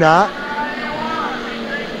 but maybe not.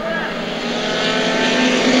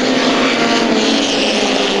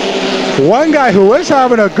 One guy who is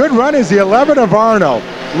having a good run is the 11 of Arno.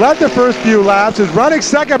 Led the first few laps, is running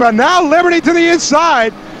 2nd, but now Liberty to the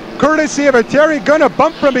inside. Courtesy of a Terry Gunnip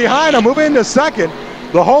bump from behind him, moving into 2nd.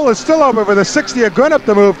 The hole is still open for the 60 of Gunnip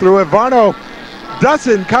to move through. If Varno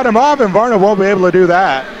doesn't cut him off, and Varno won't be able to do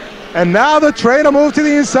that. And now the train will move to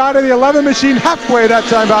the inside of the 11 machine, halfway that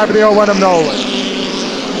time by for the 01 of Nolan.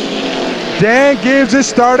 Dan Gibbs is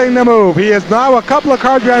starting to move. He is now a couple of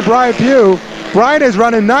cars behind Brian Pugh. Brian is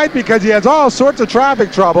running 9th because he has all sorts of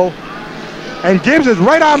traffic trouble. And Gibbs is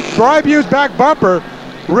right on Brian Pugh's back bumper.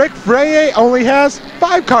 Rick Frenier only has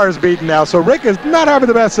 5 cars beaten now, so Rick is not having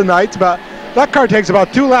the best of nights, but that car takes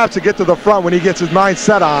about 2 laps to get to the front when he gets his mind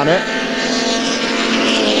set on it.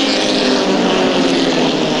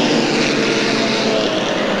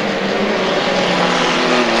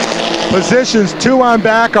 Positions 2 on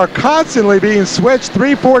back are constantly being switched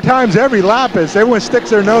 3-4 times every lap as everyone sticks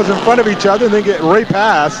their nose in front of each other and then get right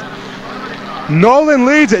past. Nolan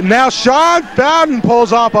leads it. Now Sean Fountain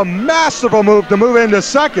pulls off a masterful move to move into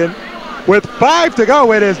 2nd. With 5 to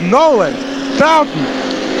go, it is Nolan, Fountain,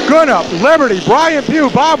 Gunnip, Liberty, Brian Pugh,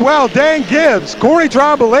 Bob Well, Dan Gibbs, Corey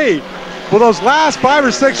Trombley. Well, those last 5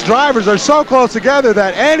 or 6 drivers are so close together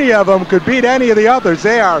that any of them could beat any of the others.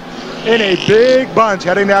 They are in a big bunch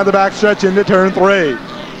heading down the backstretch into turn 3.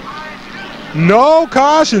 No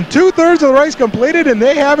caution. 2/3 of the race completed and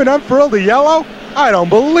they haven't unfurled the yellow? I don't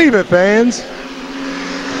believe it, fans.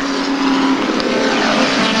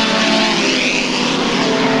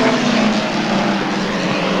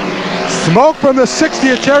 Smoke from the 60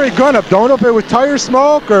 of Terry Gunnip. Don't know if it was tire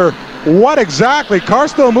smoke or what exactly. Car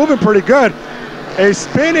still moving pretty good. A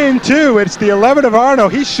spin in 2. It's the 11 of Arno.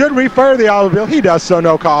 He should refire the automobile. He does so,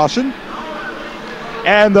 no caution.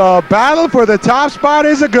 And the battle for the top spot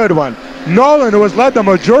is a good one. Nolan, who has led the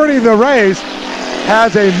majority of the race,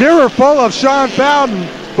 has a mirror full of Sean Fountain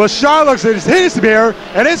But Shaw looks at his mirror,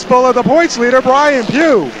 and it's full of the points leader, Brian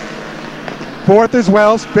Pugh. Fourth is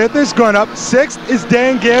Wells, fifth is Grunup, sixth is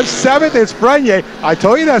Dan Gibbs, seventh is Frenier. I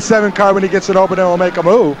told you that 7 car when he gets it open, it'll make a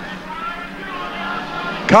move.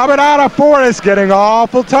 Coming out of Forest, getting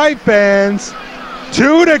awful tight, fans.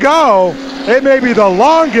 2 to go. It may be the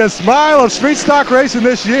longest mile of street stock racing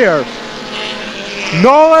this year.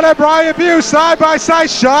 Nolan and Brian Pugh side by side.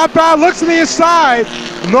 Sean Bowden looks to the inside.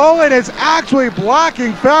 Nolan is actually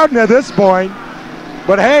blocking Fountain at this point.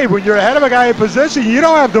 But hey, when you're ahead of a guy in position, you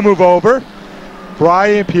don't have to move over.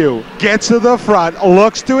 Brian Pugh gets to the front,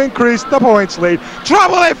 looks to increase the points lead.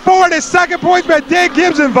 Trouble at 4 in his second point, but Dan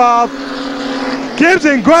Gibbs involved. Gibbs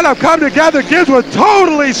and Grunup come together. Gibbs was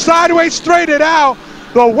totally sideways, straightened out.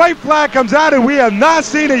 The white flag comes out, and we have not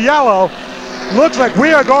seen a yellow. Looks like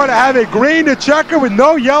we are going to have a green to checker with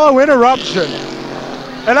no yellow interruption.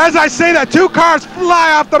 And as I say that, 2 cars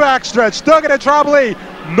fly off the backstretch. Duggan and Trombley,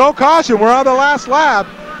 no caution. We're on the last lap.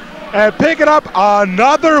 And picking up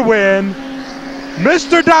another win,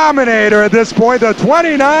 Mr. Dominator at this point, the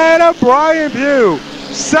 29 of Brian Pugh.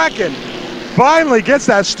 Second, finally gets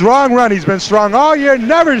that strong run. He's been strong all year,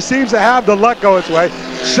 never seems to have the luck go its way.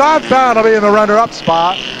 Sean Bowden will be in the runner-up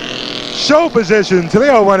spot. Show position to the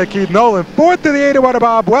 0-1 of Keith Nolan. Fourth to the 8-1 of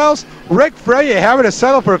Bob Wells. Rick Frey having to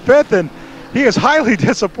settle for fifth, and he is highly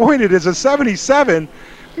disappointed. It's a 77,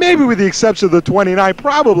 maybe with the exception of the 29,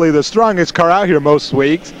 probably the strongest car out here most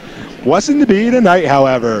weeks. Wasn't to be tonight,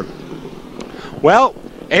 however. Well,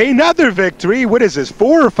 another victory. What is this,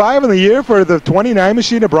 4 or 5 in the year for the 29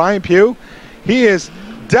 machine of Brian Pugh? He is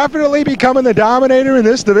definitely becoming the dominator in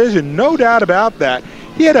this division, no doubt about that.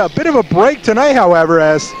 He had a bit of a break tonight, however,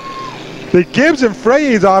 as the Gibbs and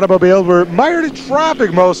Frey's automobiles were mired in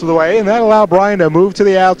traffic most of the way, and that allowed Brian to move to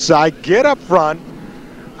the outside, get up front.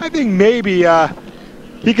 I think maybe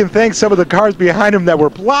he can thank some of the cars behind him that were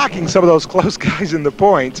blocking some of those close guys in the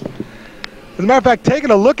points. As a matter of fact,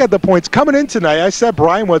 taking a look at the points coming in tonight, I said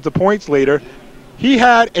Brian was the points leader. He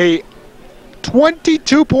had a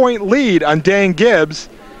 22-point lead on Dan Gibbs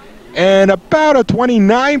and about a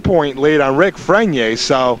 29-point lead on Rick Frenier,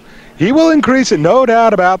 so he will increase it, no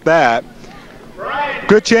doubt about that.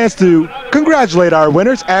 Good chance to congratulate our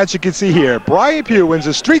winners. As you can see here, Brian Pugh wins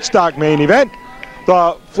the street stock main event,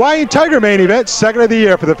 the Flying Tiger main event, second of the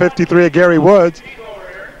year for the 53 of Gary Woods.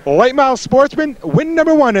 Late Model Sportsman, win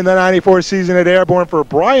number 1 in the 94 season at Airborne for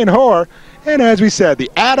Brian Hoare. And as we said, the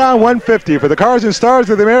add-on 150 for the Cars and Stars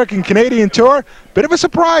of the American Canadian Tour. Bit of a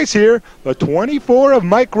surprise here, the 24 of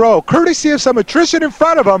Mike Rowe, courtesy of some attrition in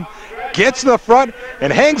front of him, gets to the front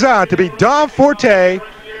and hangs on to be Don Forte,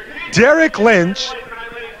 Derek Lynch,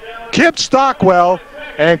 Kip Stockwell,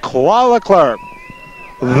 and Claude Leclerc.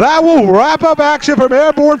 That will wrap up action from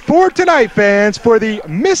Airborne for tonight, fans. For the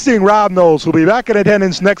missing Rob Knowles, who'll be back in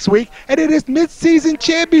attendance next week, and it is mid-season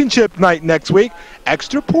championship night next week.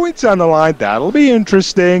 Extra points on the line. That'll be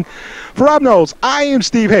interesting. For Rob Knowles, I am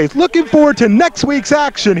Steve Hayes. Looking forward to next week's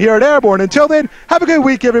action here at Airborne. Until then, have a good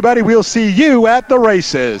week, everybody. We'll see you at the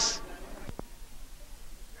races.